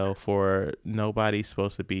video for Nobody's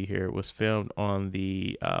Supposed to Be Here was filmed on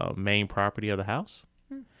the main property of the house.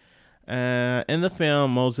 In the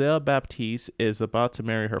film, Moselle Baptiste is about to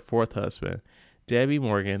marry her 4th husband. Debbie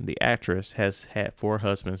Morgan, the actress, has had 4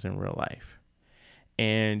 husbands in real life.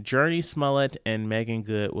 And Journey Smollett and Megan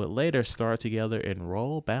Good would later star together in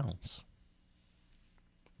Royal Bounce.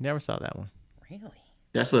 Never saw that one. Really?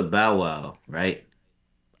 That's with Bow Wow, right?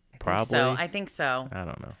 Probably. I think so. I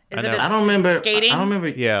don't know. I don't remember skating. I don't remember.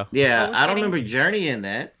 Yeah. Yeah, I don't skating? remember Journey in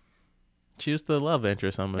that. She was the love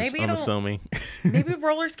interest, I'm assuming. Maybe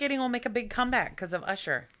roller skating will make a big comeback because of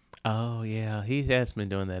Usher. Oh, yeah. He has been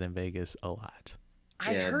doing that in Vegas a lot.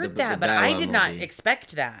 I Yeah, heard the that, but Bow I Wow did not movie.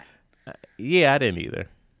 expect that. Yeah, I didn't either.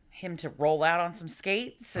 Him to roll out on some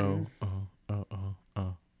skates and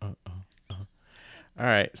All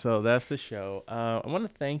right, so that's the show. I want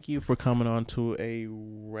to thank you for coming on to a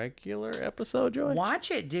regular episode, Joy. watch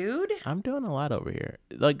it, dude. I'm doing a lot over here.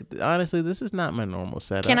 Like, honestly, this is not my normal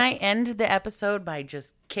setup. Can I end the episode by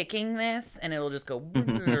just kicking this and it'll just go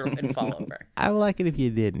and fall over? I would like it if you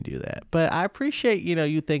didn't do that. But I appreciate,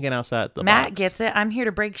 you thinking outside the box. Matt gets it. I'm here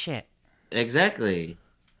to break shit. Exactly.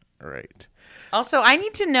 All right. Also, I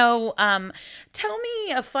need to know, tell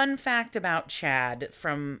me a fun fact about Chad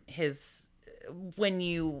from when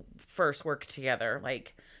you first worked together.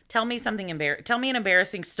 Like, tell me something tell me an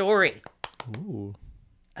embarrassing story Ooh,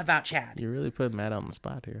 about Chad. you really put Matt on the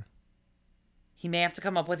spot here. He may have to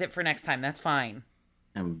come up with it for next time. That's fine.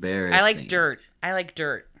 Embarrassing. I like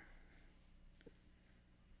dirt.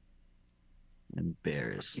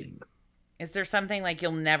 Embarrassing. Is there something like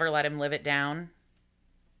you'll never let him live it down?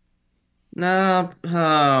 No,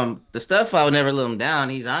 the stuff I would never let him down.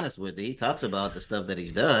 He's honest with it. He talks about the stuff that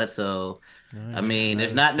he's done. So, I mean,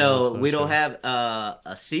 there's not we don't have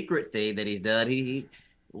a secret thing that he's done.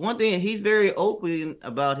 One thing, he's very open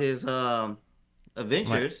about his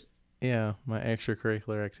adventures. My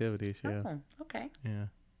extracurricular activities. Yeah. Oh, okay. Yeah.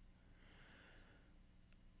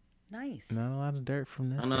 Nice. Not a lot of dirt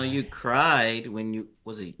from this. I know guy. you cried when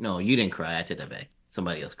No, you didn't cry. I take that back.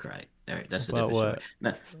 Somebody else cried. All right, that's a About different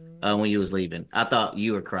what? story. No, when you was leaving, I thought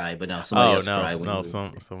you were crying, but no, somebody else cried.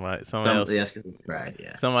 Somebody Somebody else. else cried.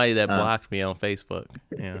 Yeah. Somebody that blocked me on Facebook.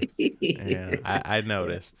 Yeah. Yeah. I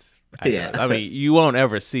noticed. Yeah. I mean, you won't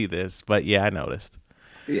ever see this, but yeah, I noticed.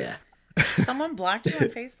 Yeah. Someone blocked you on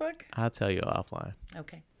Facebook? I'll tell you offline.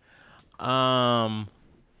 Okay.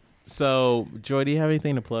 So, Joy, do you have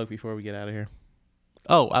anything to plug before we get out of here?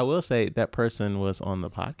 Oh, I will say that person was on the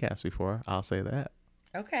podcast before. I'll say that.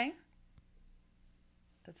 Okay.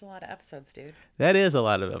 That's a lot of episodes, dude. That is a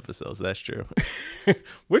lot of episodes. That's true.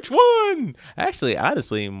 Which one? Actually,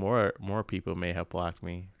 honestly, more people may have blocked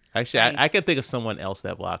me. Actually, Nice. I can think of someone else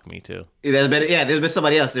that blocked me too. There's been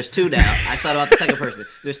somebody else. There's 2 now. I thought about the second person.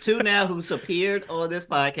 There's 2 now who's appeared on this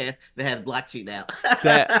podcast that has blocked you now.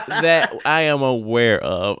 that I am aware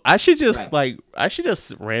of. I should just Right.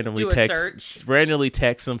 randomly Do a search.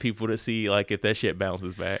 text some people to see like if that shit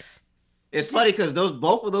bounces back. It's funny because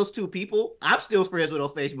both of those two people, I'm still friends with on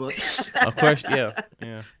Facebook. Of course,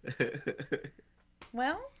 yeah.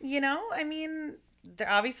 Well, I mean,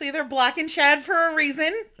 they're blocking Chad for a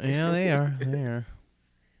reason. Yeah, they are.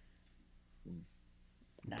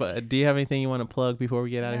 Nice. But do you have anything you want to plug before we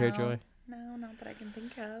get out of here, Joy? No, not that I can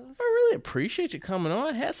think of. I really appreciate you coming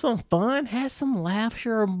on. Had some fun. Had some laughs.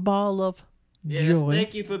 You're a ball of joy.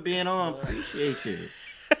 Thank you for being on. Appreciate you.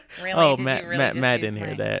 Really? Oh, Did Matt, you really Matt, just Matt use didn't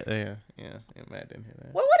hear my- that. Yeah, Matt didn't hear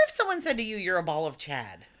that. What if someone said to you, "You're a ball of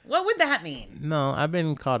Chad"? What would that mean? No, I've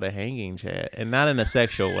been called a hanging Chad, and not in a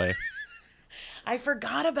sexual way. I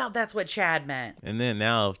forgot about that's what Chad meant. And then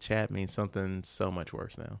now Chad means something so much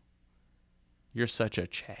worse now. You're such a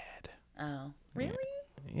Chad. Oh, really?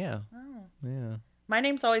 Yeah. Oh, Yeah. my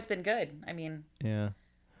name's always been good. I mean, Yeah.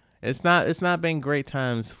 It's not been great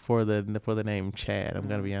times for the name Chad. I'm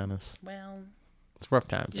gonna be honest. well, It's rough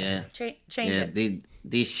times. Yeah. change it.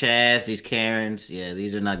 These Chads, these Karens,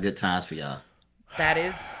 these are not good times for y'all. That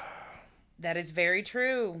is very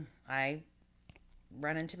true. I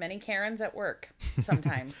run into many Karens at work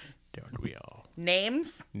sometimes. Don't we all?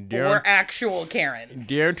 Names Don't- or actual Karens.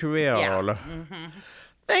 Don't we all? Yeah.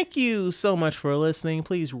 Thank you so much for listening.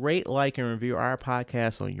 Please rate, like, and review our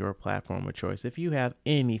podcast on your platform of choice. If you have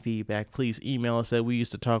any feedback, please email us at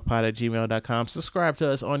weusedtotalkpod@gmail.com. Subscribe to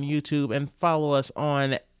us on YouTube and follow us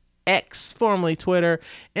on X, formerly Twitter,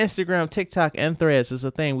 Instagram, TikTok, and Threads. It's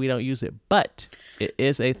a thing. We don't use it, but it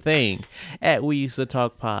is a thing at We Used to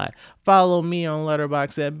Talk Pod. Follow me on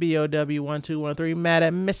Letterboxd at BOW1213, Matt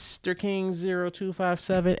at Mr.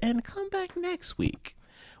 King0257, and come back next week.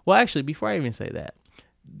 Well, actually, before I even say that,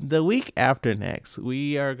 the week after next,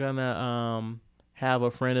 we are gonna have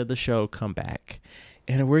a friend of the show come back,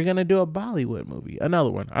 and we're gonna do a Bollywood movie,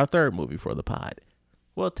 another one, our third movie for the pod.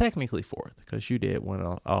 Well, technically fourth, because you did one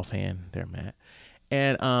offhand there, Matt.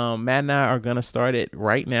 And Matt and I are gonna start it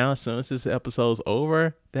right now as soon as this episode's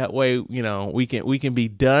over. That way, we can be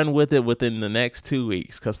done with it within the next 2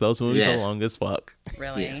 weeks, because those movies are long as fuck.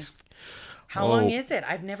 Really? Yes. How long is it?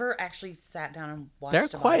 I've never actually sat down and watched. They're a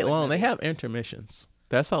quite Bollywood long. movie. They have intermissions.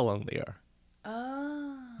 That's how long they are.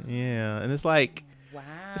 Oh. Yeah, and it's like Wow.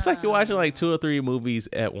 it's like you're watching like 2 or 3 movies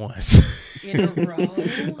at once. In a row.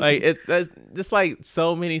 Like that's just like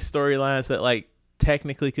so many storylines that like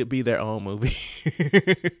technically could be their own movie.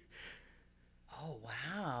 Oh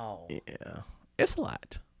wow. Yeah, it's a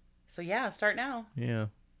lot. So yeah, start now. Yeah,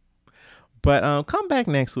 but come back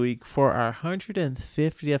next week for our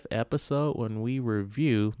 150th episode when we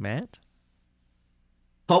review Matt.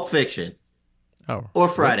 Pulp Fiction. Oh, Or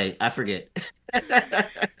Friday. I forget.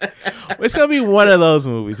 it's gonna be one of those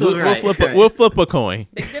movies. We'll flip a coin.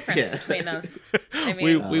 Big difference between those. I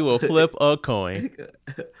We mean, will flip a coin.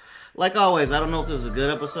 Like always, I don't know if it was a good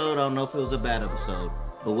episode. I don't know if it was a bad episode.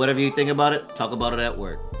 But whatever you think about it, talk about it at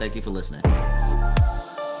work. Thank you for listening.